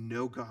when we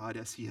know God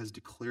as he has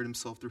declared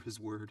himself through his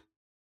word.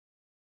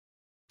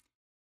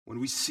 When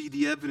we see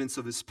the evidence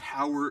of his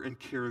power and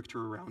character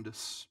around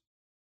us.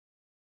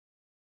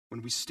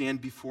 When we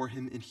stand before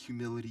him in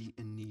humility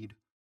and need.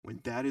 When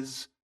that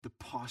is the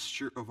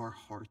posture of our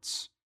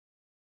hearts.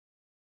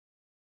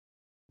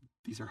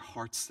 These are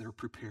hearts that are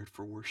prepared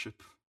for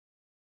worship.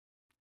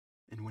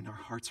 And when our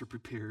hearts are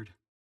prepared,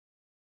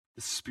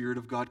 the Spirit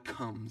of God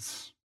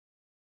comes.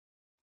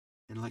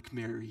 And like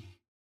Mary,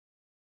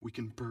 we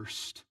can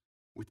burst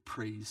with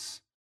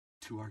praise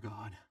to our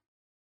God.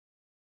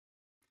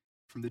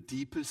 From the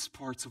deepest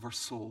parts of our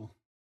soul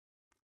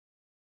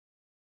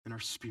and our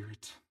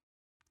spirit.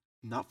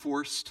 Not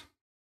forced,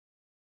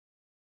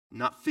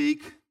 not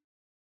fake,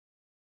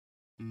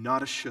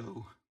 not a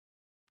show,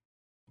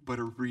 but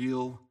a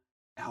real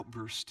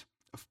outburst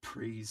of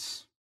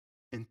praise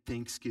and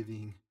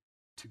thanksgiving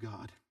to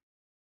God.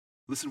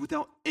 Listen,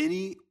 without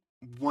any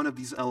one of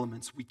these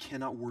elements, we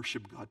cannot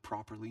worship God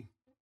properly.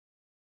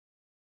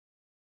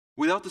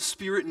 Without the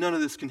Spirit, none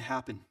of this can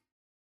happen.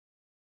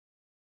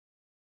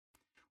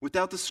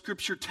 Without the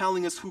Scripture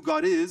telling us who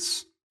God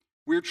is,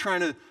 we're trying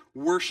to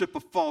worship a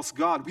false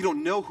God. We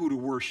don't know who to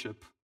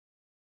worship.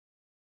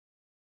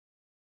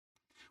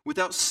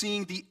 Without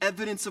seeing the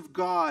evidence of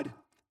God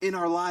in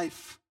our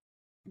life,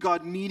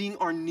 God meeting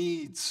our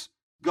needs,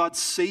 God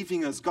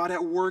saving us, God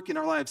at work in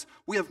our lives,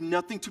 we have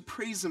nothing to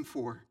praise him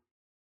for.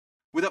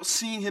 Without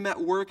seeing him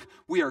at work,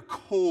 we are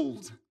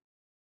cold.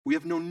 We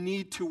have no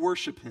need to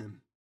worship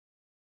him.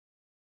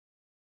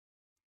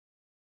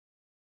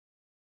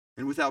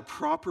 And without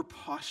proper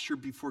posture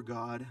before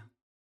God,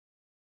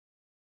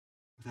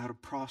 without a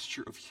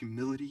posture of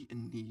humility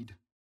and need,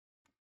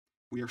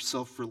 we are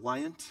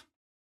self-reliant,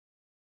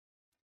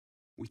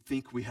 we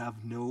think we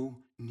have no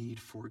need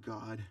for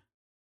God.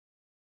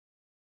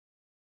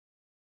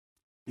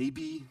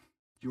 Maybe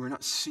you are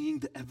not seeing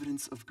the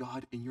evidence of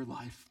God in your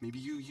life. Maybe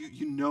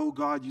you know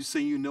God, you say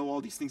you know all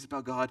these things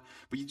about God,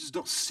 but you just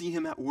don't see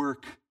him at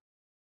work.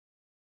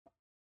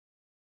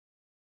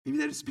 Maybe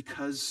that is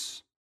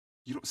because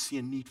you don't see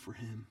a need for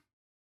him.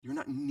 You're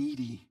not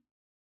needy.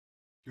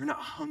 You're not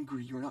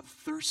hungry. You're not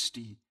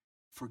thirsty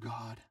for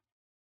God.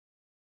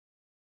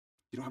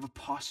 You don't have a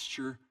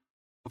posture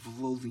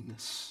of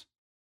lowliness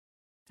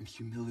and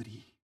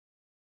humility.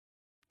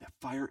 That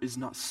fire is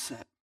not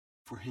set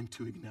for him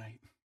to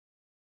ignite.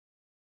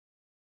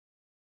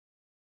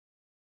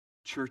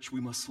 Church,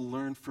 we must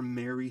learn from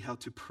Mary how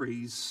to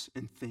praise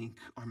and thank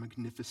our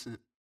magnificent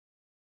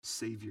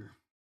Savior.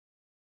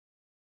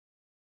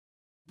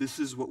 This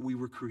is what we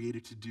were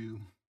created to do,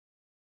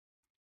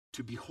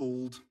 to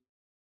behold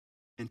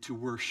and to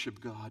worship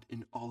God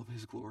in all of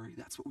his glory.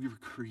 That's what we were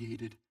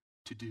created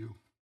to do.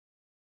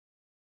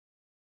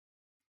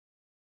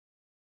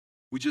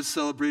 We just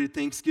celebrated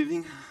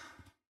Thanksgiving.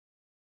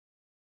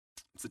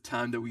 It's a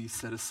time that we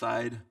set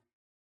aside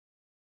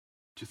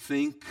to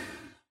think,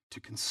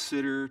 to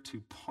consider,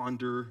 to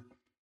ponder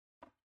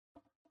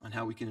on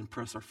how we can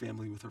impress our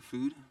family with our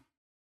food.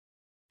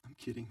 I'm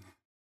kidding.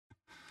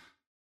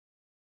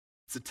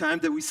 It's a time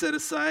that we set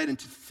aside and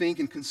to think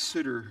and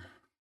consider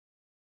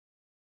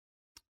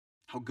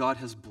how God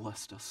has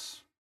blessed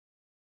us,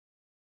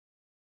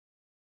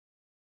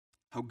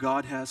 how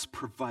God has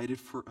provided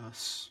for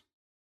us.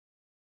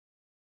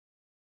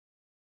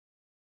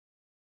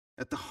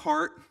 At the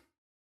heart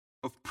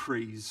of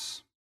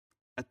praise,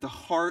 at the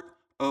heart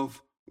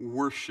of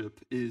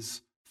worship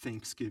is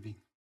thanksgiving.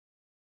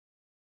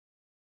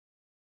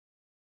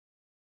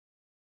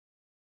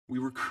 We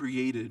were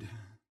created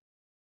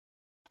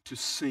to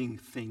sing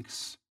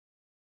thanks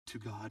to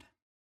God.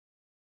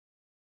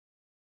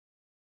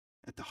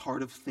 At the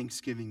heart of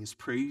thanksgiving is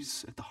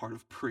praise. At the heart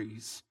of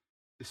praise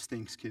is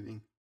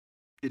thanksgiving.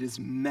 It is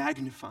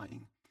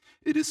magnifying.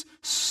 It is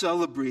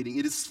celebrating.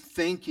 It is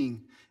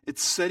thanking.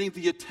 It's setting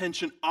the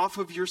attention off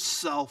of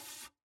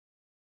yourself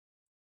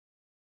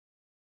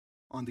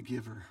on the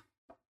giver,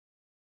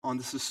 on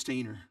the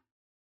sustainer,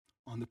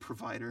 on the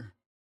provider.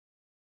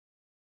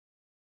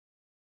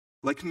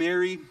 Like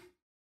Mary,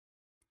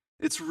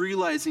 it's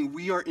realizing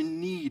we are in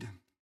need.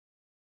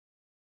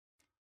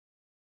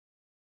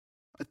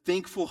 A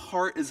thankful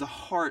heart is a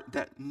heart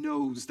that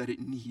knows that it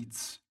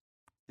needs.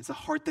 It's a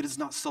heart that is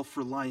not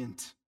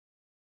self-reliant.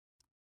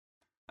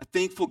 A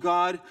thankful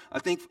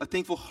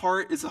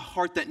heart is a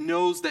heart that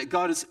knows that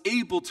God is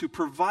able to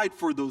provide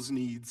for those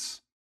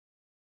needs.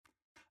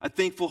 A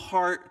thankful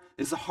heart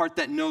is a heart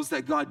that knows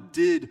that God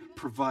did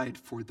provide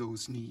for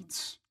those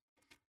needs.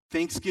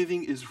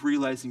 Thanksgiving is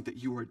realizing that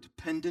you are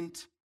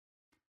dependent,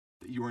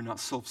 that you are not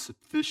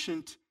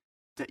self-sufficient,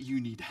 that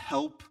you need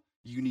help,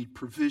 you need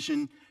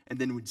provision, and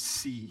then would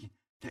see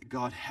that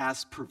God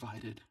has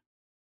provided.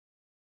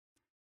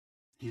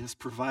 He has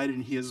provided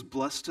and he has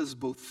blessed us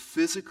both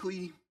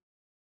physically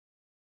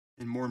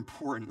and, more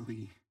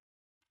importantly,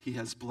 he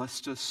has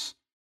blessed us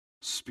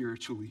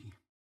spiritually.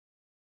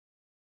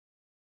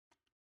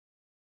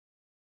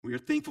 We are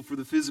thankful for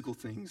the physical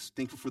things,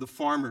 thankful for the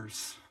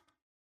farmers.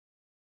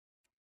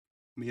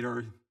 Made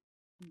our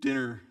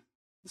dinner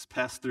this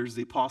past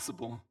Thursday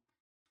possible.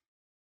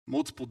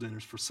 Multiple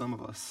dinners for some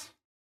of us.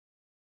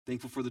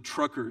 Thankful for the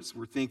truckers.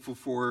 We're thankful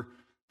for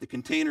the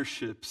container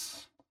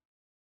ships,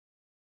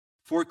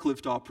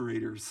 forklift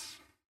operators.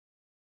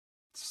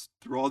 It's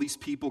through all these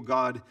people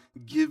God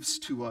gives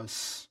to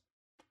us.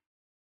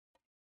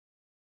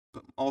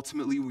 But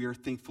ultimately we are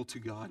thankful to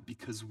God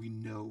because we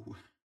know,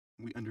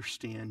 we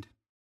understand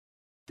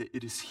that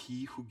it is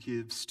he who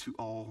gives to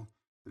all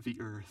the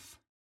earth.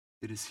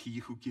 It is he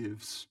who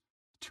gives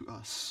to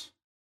us.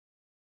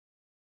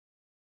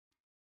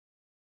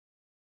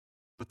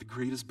 But the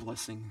greatest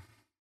blessing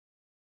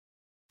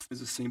is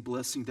the same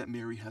blessing that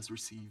Mary has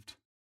received.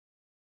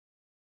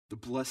 The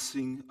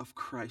blessing of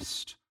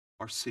Christ,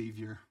 our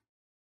Savior,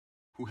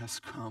 who has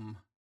come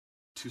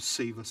to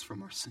save us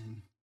from our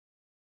sin.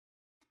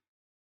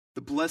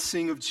 The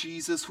blessing of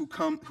Jesus who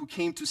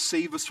came to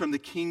save us from the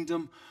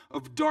kingdom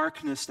of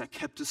darkness that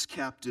kept us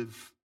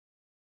captive.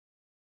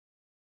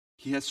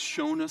 He has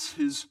shown us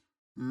his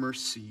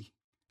mercy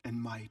and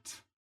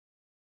might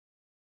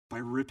by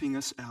ripping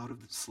us out of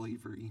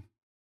slavery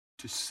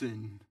to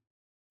sin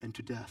and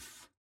to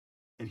death.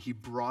 And he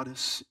brought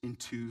us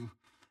into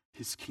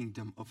his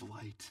kingdom of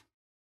light.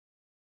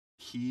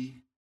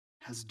 He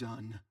has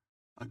done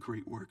a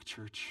great work,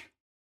 church.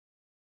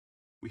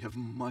 We have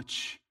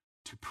much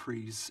to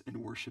praise and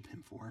worship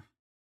him for.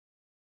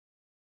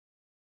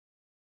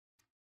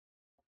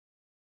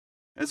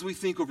 As we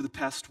think over the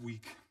past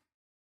week,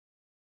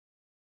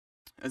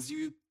 as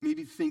you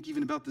maybe think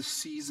even about the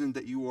season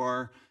that you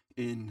are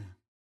in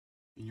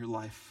your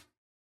life,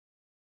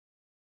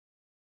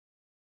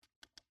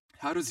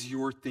 how does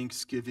your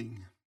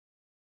thanksgiving,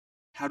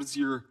 how does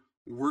your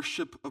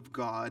worship of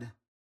God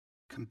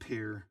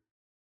compare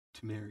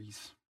to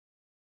Mary's?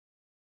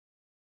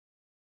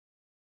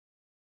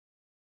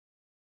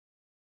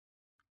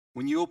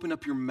 When you open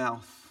up your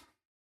mouth,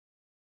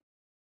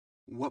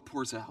 what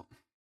pours out?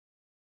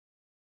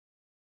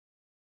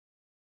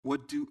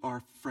 What do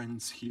our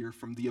friends hear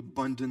from the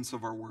abundance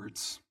of our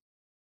words?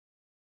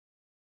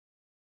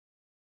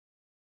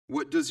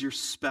 What does your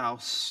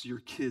spouse, your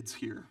kids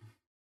hear?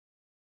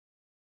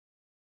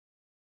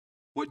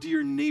 What do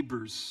your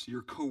neighbors,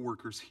 your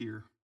coworkers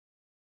hear?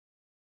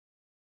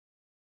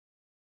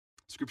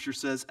 Scripture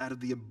says, out of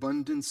the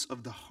abundance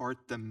of the heart,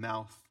 the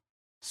mouth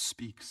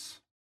speaks.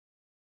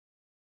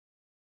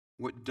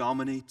 What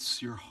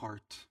dominates your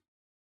heart?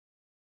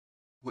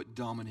 What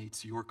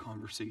dominates your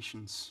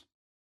conversations?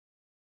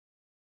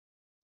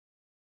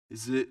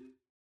 Is it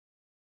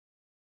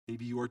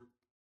maybe you are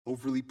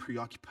overly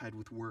preoccupied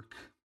with work?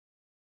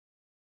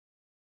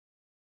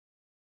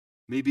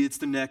 Maybe it's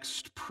the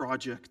next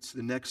project,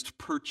 the next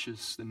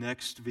purchase, the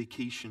next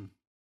vacation,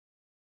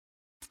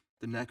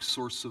 the next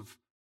source of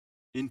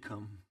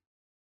income.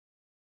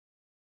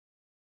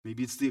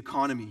 Maybe it's the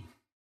economy.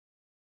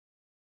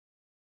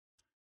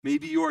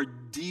 Maybe you are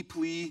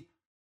deeply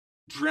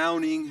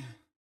drowning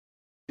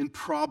in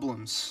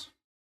problems,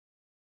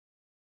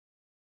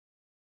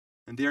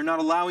 and they are not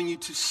allowing you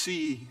to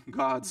see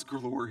God's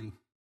glory,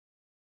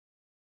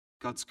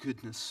 God's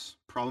goodness.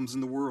 Problems in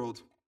the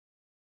world,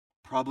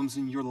 problems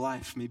in your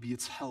life. Maybe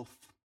it's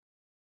health.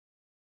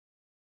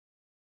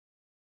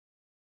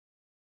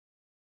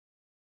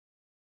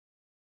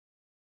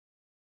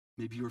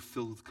 Maybe you're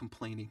filled with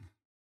complaining.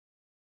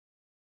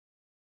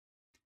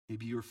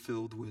 Maybe you're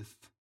filled with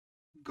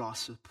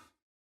gossip.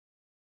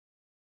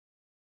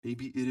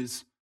 Maybe it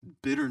is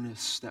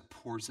bitterness that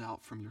pours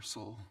out from your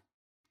soul.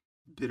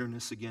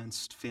 Bitterness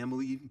against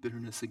family,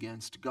 bitterness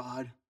against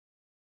God,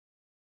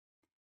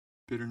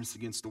 bitterness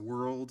against the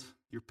world,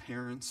 your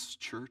parents,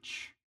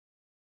 church.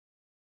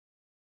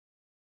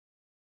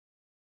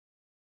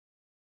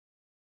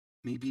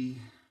 Maybe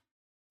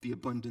the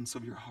abundance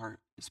of your heart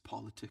is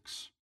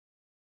politics.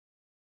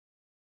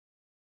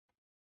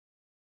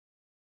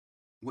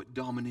 What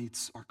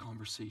dominates our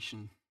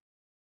conversation?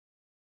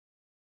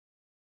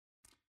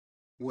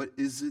 What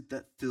is it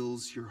that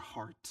fills your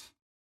heart?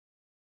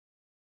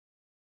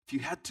 If you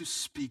had to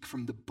speak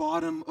from the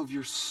bottom of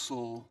your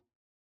soul,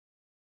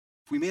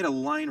 if we made a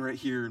line right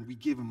here and we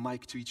gave a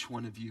mic to each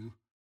one of you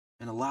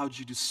and allowed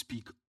you to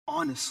speak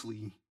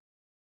honestly,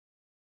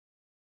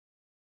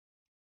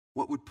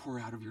 what would pour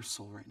out of your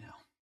soul right now?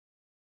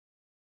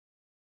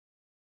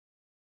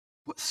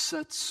 What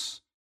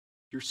sets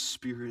your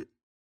spirit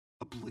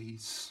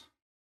ablaze?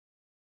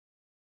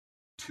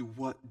 To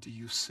what do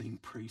you sing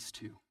praise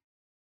to?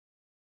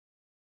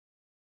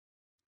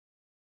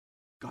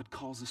 God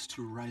calls us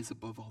to rise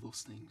above all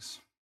those things.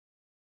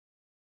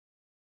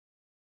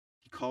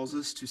 He calls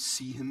us to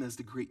see him as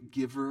the great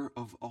giver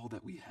of all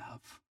that we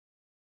have.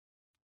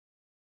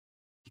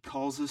 He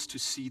calls us to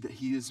see that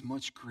he is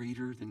much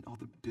greater than all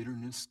the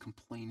bitterness,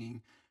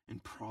 complaining,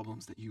 and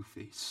problems that you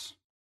face.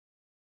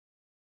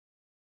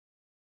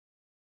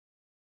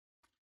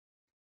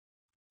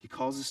 He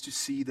calls us to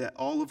see that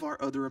all of our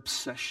other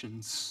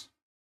obsessions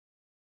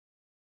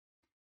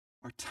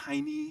are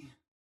tiny,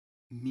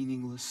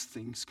 meaningless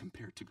things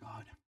compared to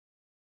God.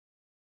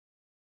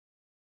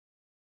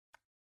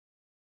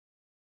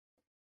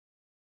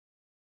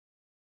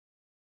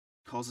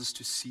 He calls us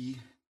to see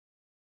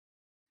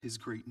his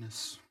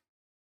greatness.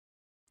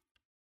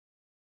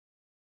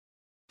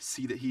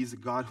 See that he is a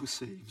God who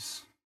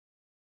saves.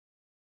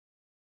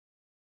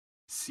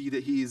 See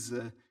that he is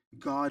a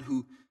God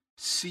who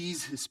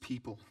sees his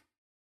people.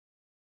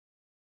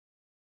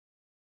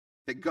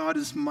 That God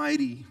is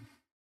mighty.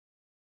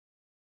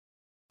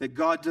 That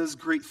God does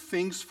great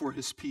things for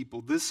his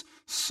people. This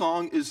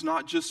song is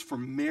not just for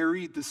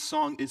Mary, this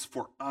song is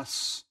for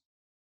us.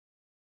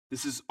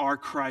 This is our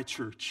cry,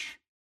 church.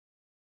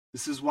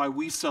 This is why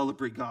we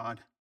celebrate God.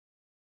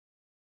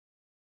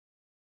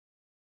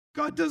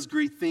 God does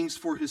great things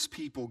for his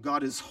people.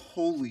 God is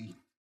holy.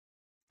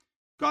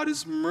 God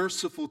is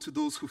merciful to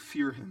those who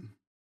fear him.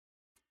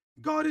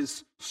 God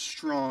is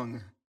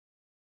strong.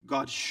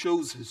 God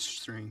shows his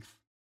strength.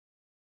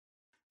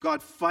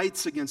 God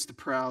fights against the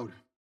proud.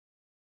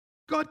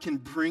 God can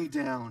bring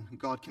down.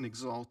 God can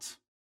exalt.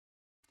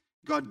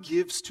 God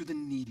gives to the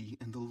needy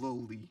and the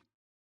lowly.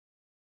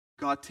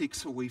 God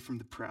takes away from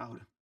the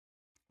proud.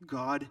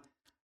 God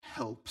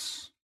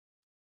helps.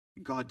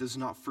 God does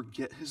not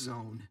forget his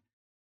own.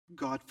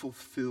 God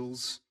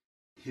fulfills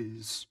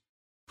his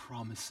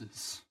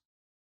promises.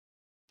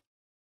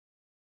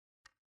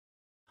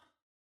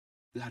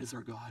 That is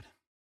our God.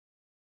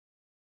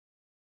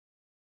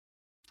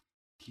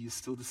 He is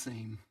still the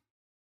same.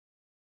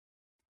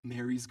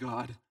 Mary's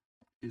God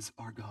is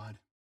our God.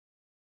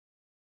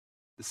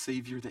 The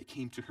Savior that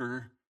came to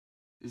her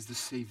is the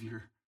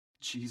Savior,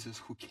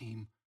 Jesus, who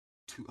came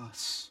to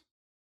us.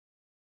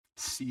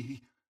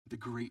 See the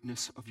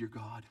greatness of your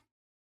God.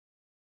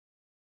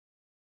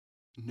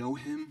 Know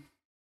him.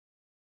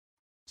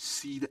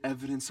 See the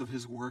evidence of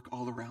his work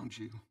all around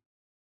you.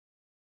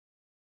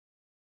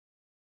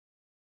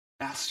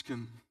 Ask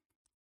him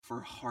for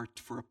a heart,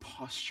 for a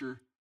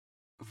posture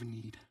of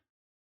need.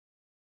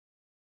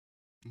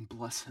 and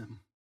bless him,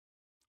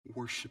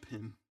 worship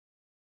him.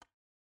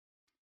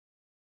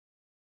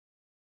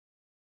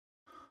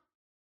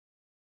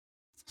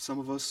 Some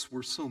of us,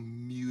 we're so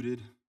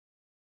muted.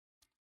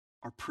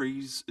 Our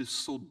praise is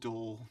so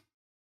dull.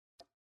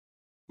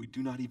 We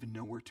do not even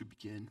know where to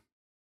begin.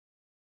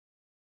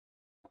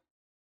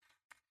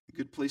 A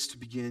good place to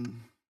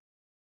begin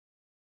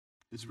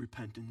is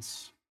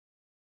repentance.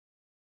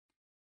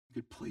 A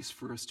good place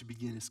for us to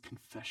begin is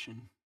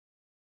confession.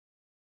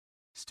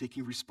 It's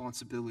taking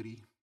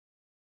responsibility.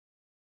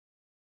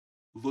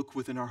 Look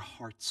within our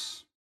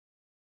hearts.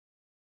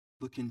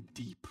 Look in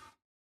deep.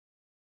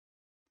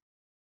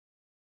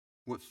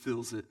 What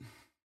fills it?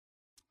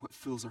 What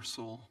fills our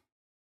soul?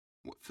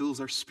 What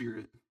fills our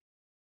spirit?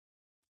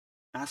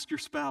 Ask your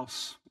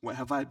spouse, what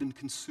have I been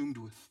consumed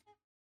with?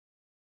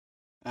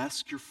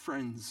 Ask your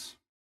friends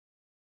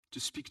to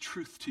speak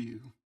truth to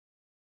you.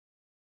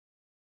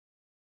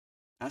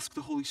 Ask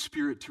the Holy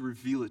Spirit to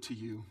reveal it to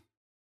you.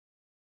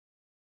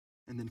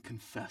 And then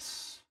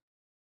confess.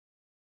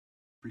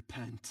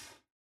 Repent.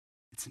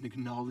 It's an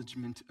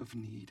acknowledgement of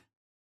need.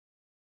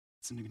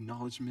 It's an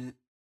acknowledgement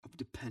of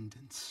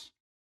dependence.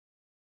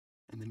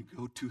 And then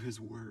go to his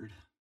word.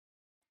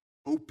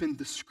 Open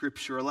the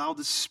scripture. Allow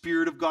the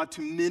Spirit of God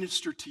to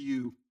minister to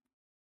you,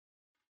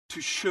 to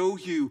show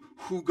you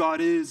who God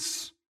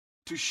is,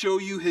 to show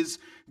you his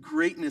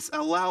greatness.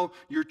 Allow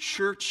your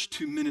church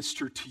to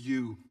minister to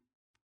you,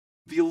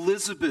 the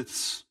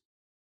Elizabeths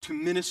to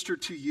minister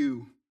to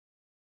you.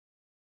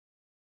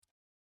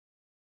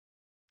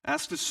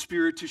 Ask the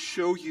Spirit to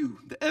show you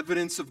the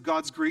evidence of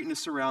God's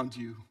greatness around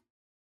you,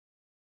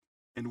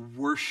 and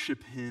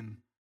worship him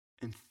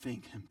and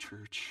thank him,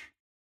 church.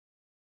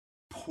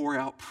 Pour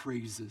out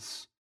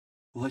praises.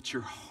 Let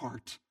your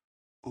heart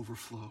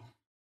overflow.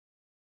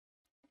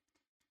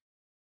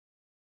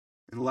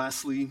 And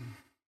lastly,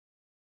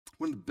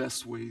 one of the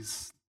best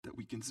ways that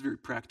we can, it's very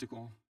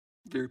practical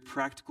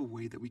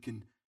way that we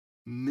can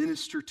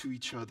minister to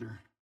each other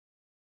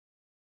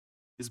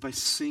is by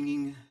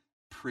singing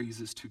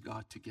praises to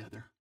God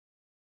together.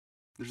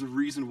 There's a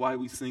reason why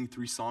we sing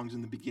 3 songs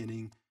in the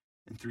beginning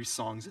and 3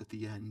 songs at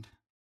the end.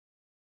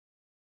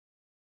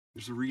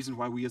 There's a reason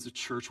why we as a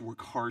church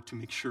work hard to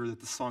make sure that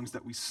the songs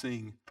that we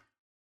sing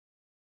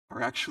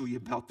are actually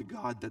about the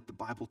God that the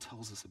Bible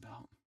tells us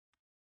about.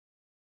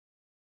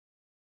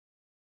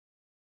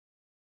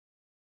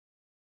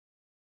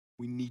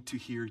 We need to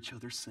hear each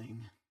other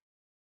sing.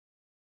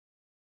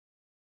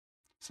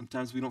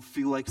 Sometimes we don't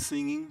feel like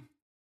singing.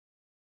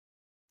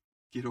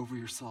 Get over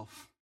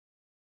yourself.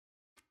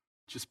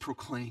 Just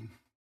proclaim.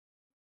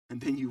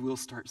 And then you will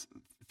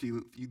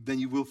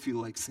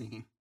feel like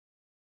singing.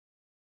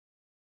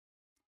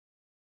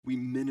 We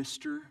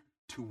minister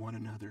to one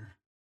another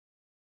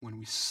when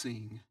we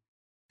sing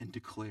and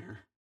declare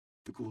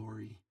the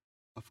glory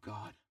of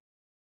God.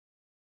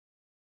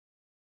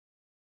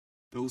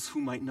 Those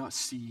who might not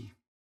see,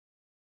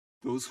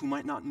 those who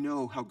might not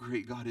know how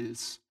great God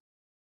is,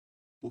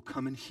 will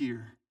come and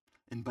hear,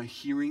 and by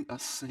hearing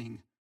us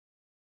sing,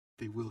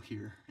 they will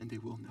hear and they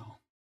will know.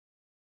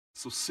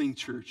 So sing,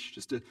 church,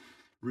 just a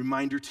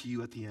reminder to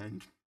you at the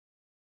end.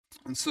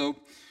 And so,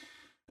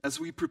 as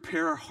we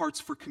prepare our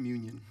hearts for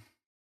communion,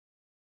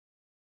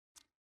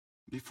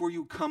 before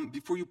you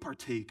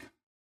partake,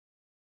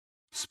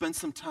 spend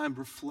some time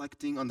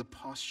reflecting on the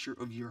posture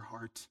of your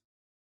heart.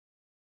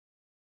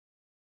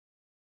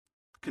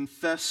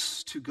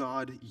 Confess to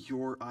God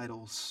your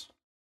idols.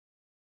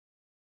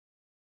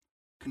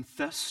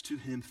 Confess to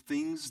him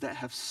things that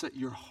have set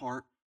your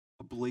heart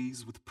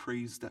ablaze with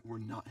praise that were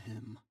not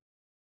him.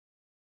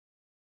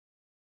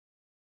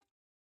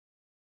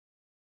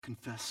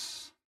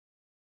 Confess.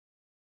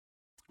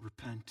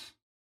 Repent.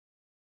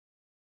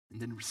 And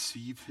then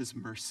receive his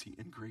mercy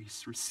and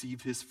grace.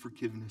 Receive his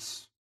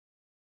forgiveness.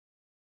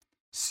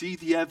 See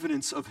the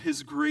evidence of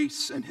his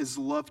grace and his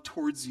love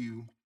towards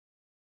you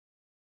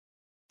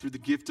through the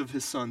gift of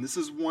his Son. This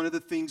is one of the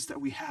things that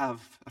we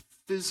have, a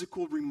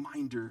physical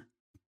reminder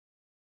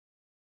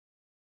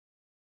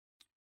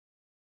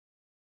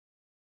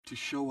to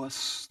show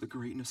us the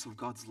greatness of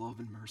God's love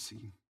and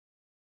mercy.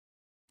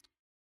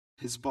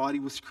 His body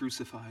was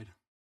crucified.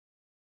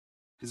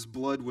 His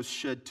blood was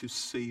shed to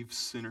save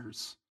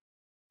sinners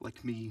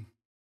like me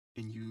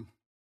and you.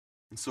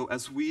 And so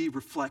as we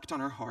reflect on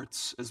our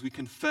hearts, as we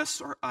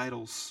confess our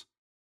idols,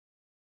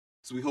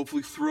 as we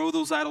hopefully throw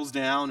those idols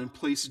down and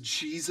place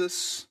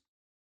Jesus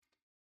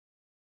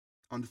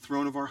on the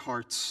throne of our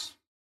hearts,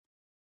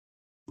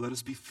 let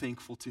us be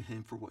thankful to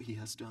him for what he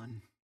has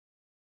done.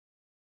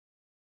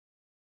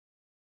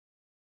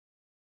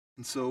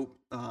 And so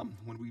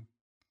when we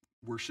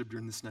worship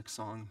during this next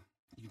song,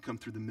 you can come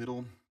through the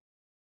middle,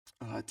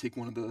 take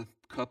one of the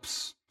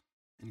cups,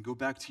 and go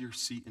back to your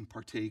seat and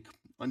partake.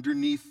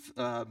 Underneath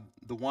the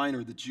wine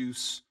or the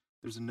juice,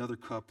 there's another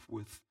cup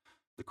with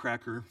the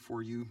cracker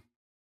for you.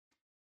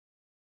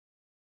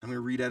 I'm going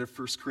to read out of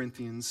 1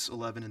 Corinthians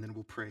 11, and then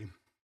we'll pray.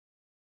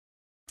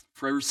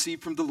 For I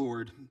received from the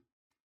Lord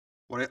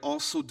what I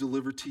also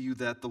delivered to you,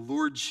 that the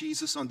Lord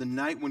Jesus, on the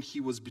night when he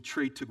was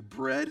betrayed, took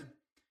bread,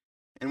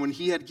 And when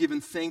he had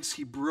given thanks,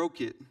 he broke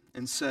it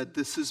and said,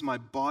 "This is my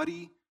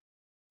body,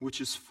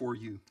 which is for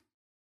you.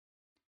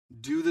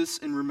 Do this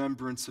in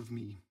remembrance of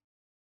me."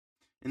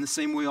 In the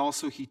same way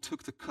also he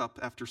took the cup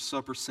after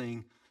supper,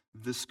 saying,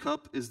 "This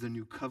cup is the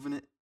new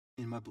covenant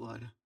in my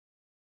blood.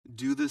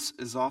 Do this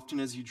as often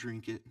as you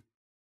drink it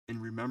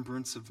in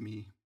remembrance of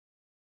me.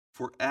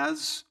 For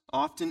as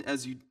often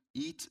as you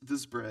eat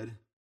this bread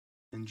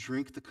and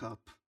drink the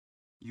cup,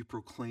 you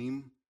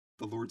proclaim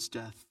the Lord's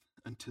death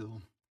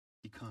until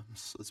he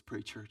comes." Let's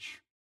pray,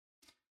 church.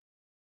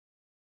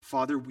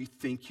 Father, we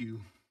thank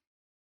you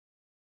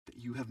that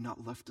you have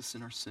not left us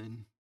in our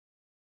sin,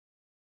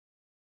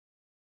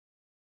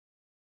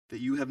 that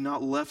you have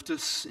not left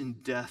us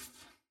in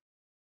death,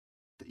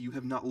 that you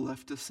have not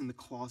left us in the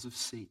claws of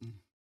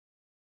Satan,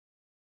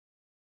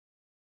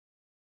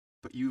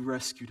 but you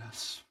rescued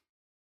us.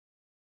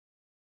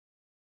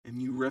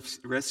 And you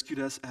rescued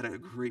us at a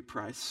great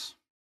price,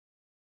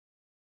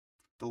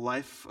 the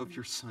life of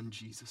your Son,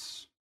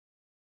 Jesus.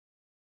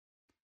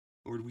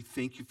 Lord, we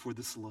thank you for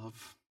this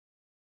love.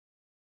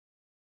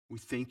 We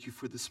thank you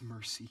for this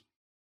mercy.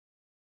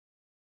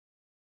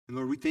 And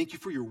Lord, we thank you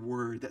for your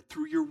word, that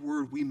through your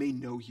word we may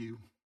know you.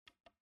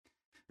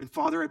 And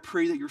Father, I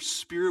pray that your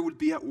Spirit would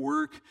be at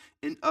work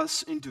in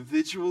us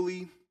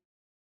individually,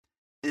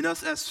 in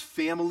us as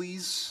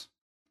families,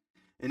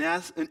 and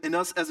in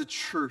us as a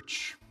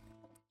church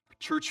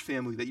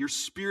family, that your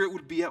Spirit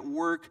would be at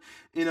work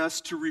in us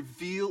to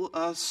reveal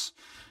us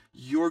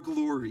your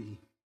glory,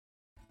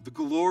 the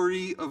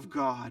glory of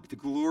God, the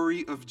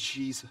glory of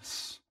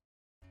Jesus.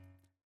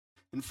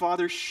 And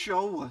Father,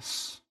 show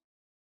us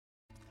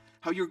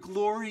how your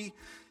glory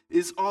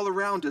is all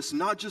around us,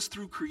 not just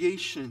through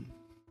creation,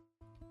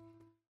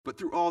 but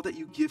through all that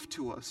you give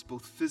to us,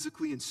 both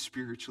physically and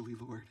spiritually,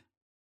 Lord.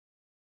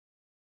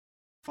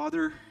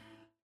 Father,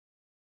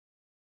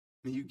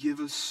 may you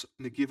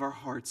give our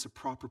hearts a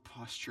proper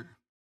posture.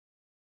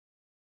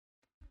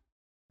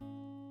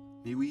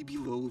 May we be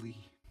lowly.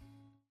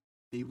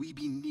 May we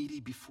be needy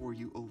before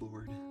you, O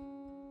Lord.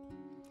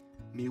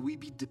 May we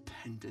be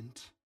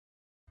dependent.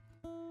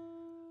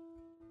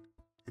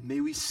 And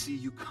may we see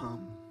you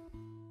come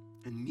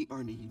and meet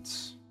our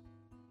needs.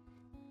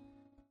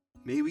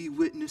 May we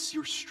witness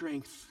your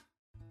strength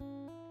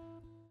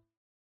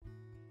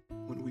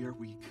when we are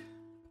weak.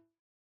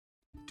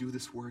 Do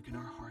this work in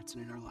our hearts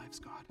and in our lives,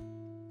 God.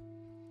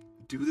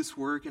 Do this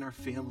work in our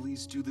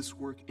families. Do this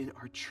work in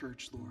our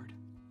church, Lord.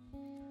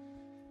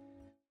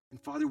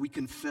 And Father, we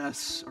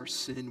confess our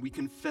sin. We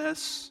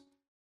confess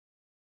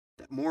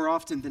that more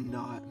often than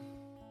not,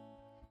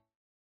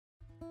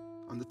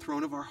 on the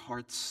throne of our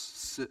hearts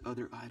sit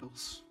other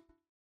idols.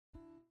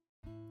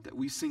 That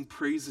we sing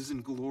praises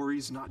and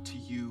glories not to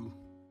you,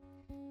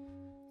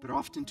 but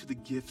often to the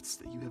gifts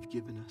that you have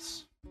given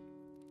us.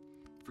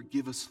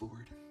 Forgive us,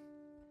 Lord.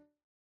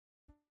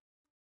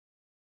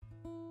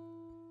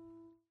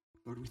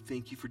 Lord, we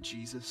thank you for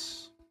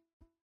Jesus,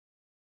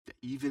 that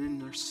even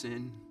in our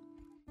sin,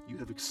 you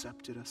have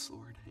accepted us,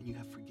 Lord, and you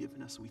have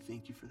forgiven us. We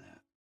thank you for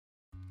that.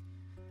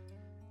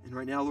 And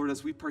right now, Lord,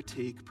 as we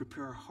partake,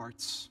 prepare our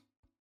hearts.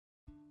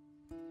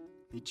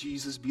 May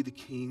Jesus be the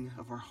King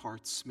of our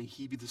hearts. May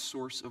he be the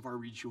source of our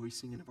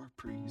rejoicing and of our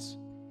praise.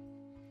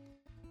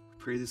 We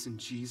pray this in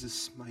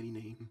Jesus' mighty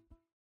name.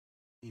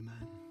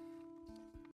 Amen.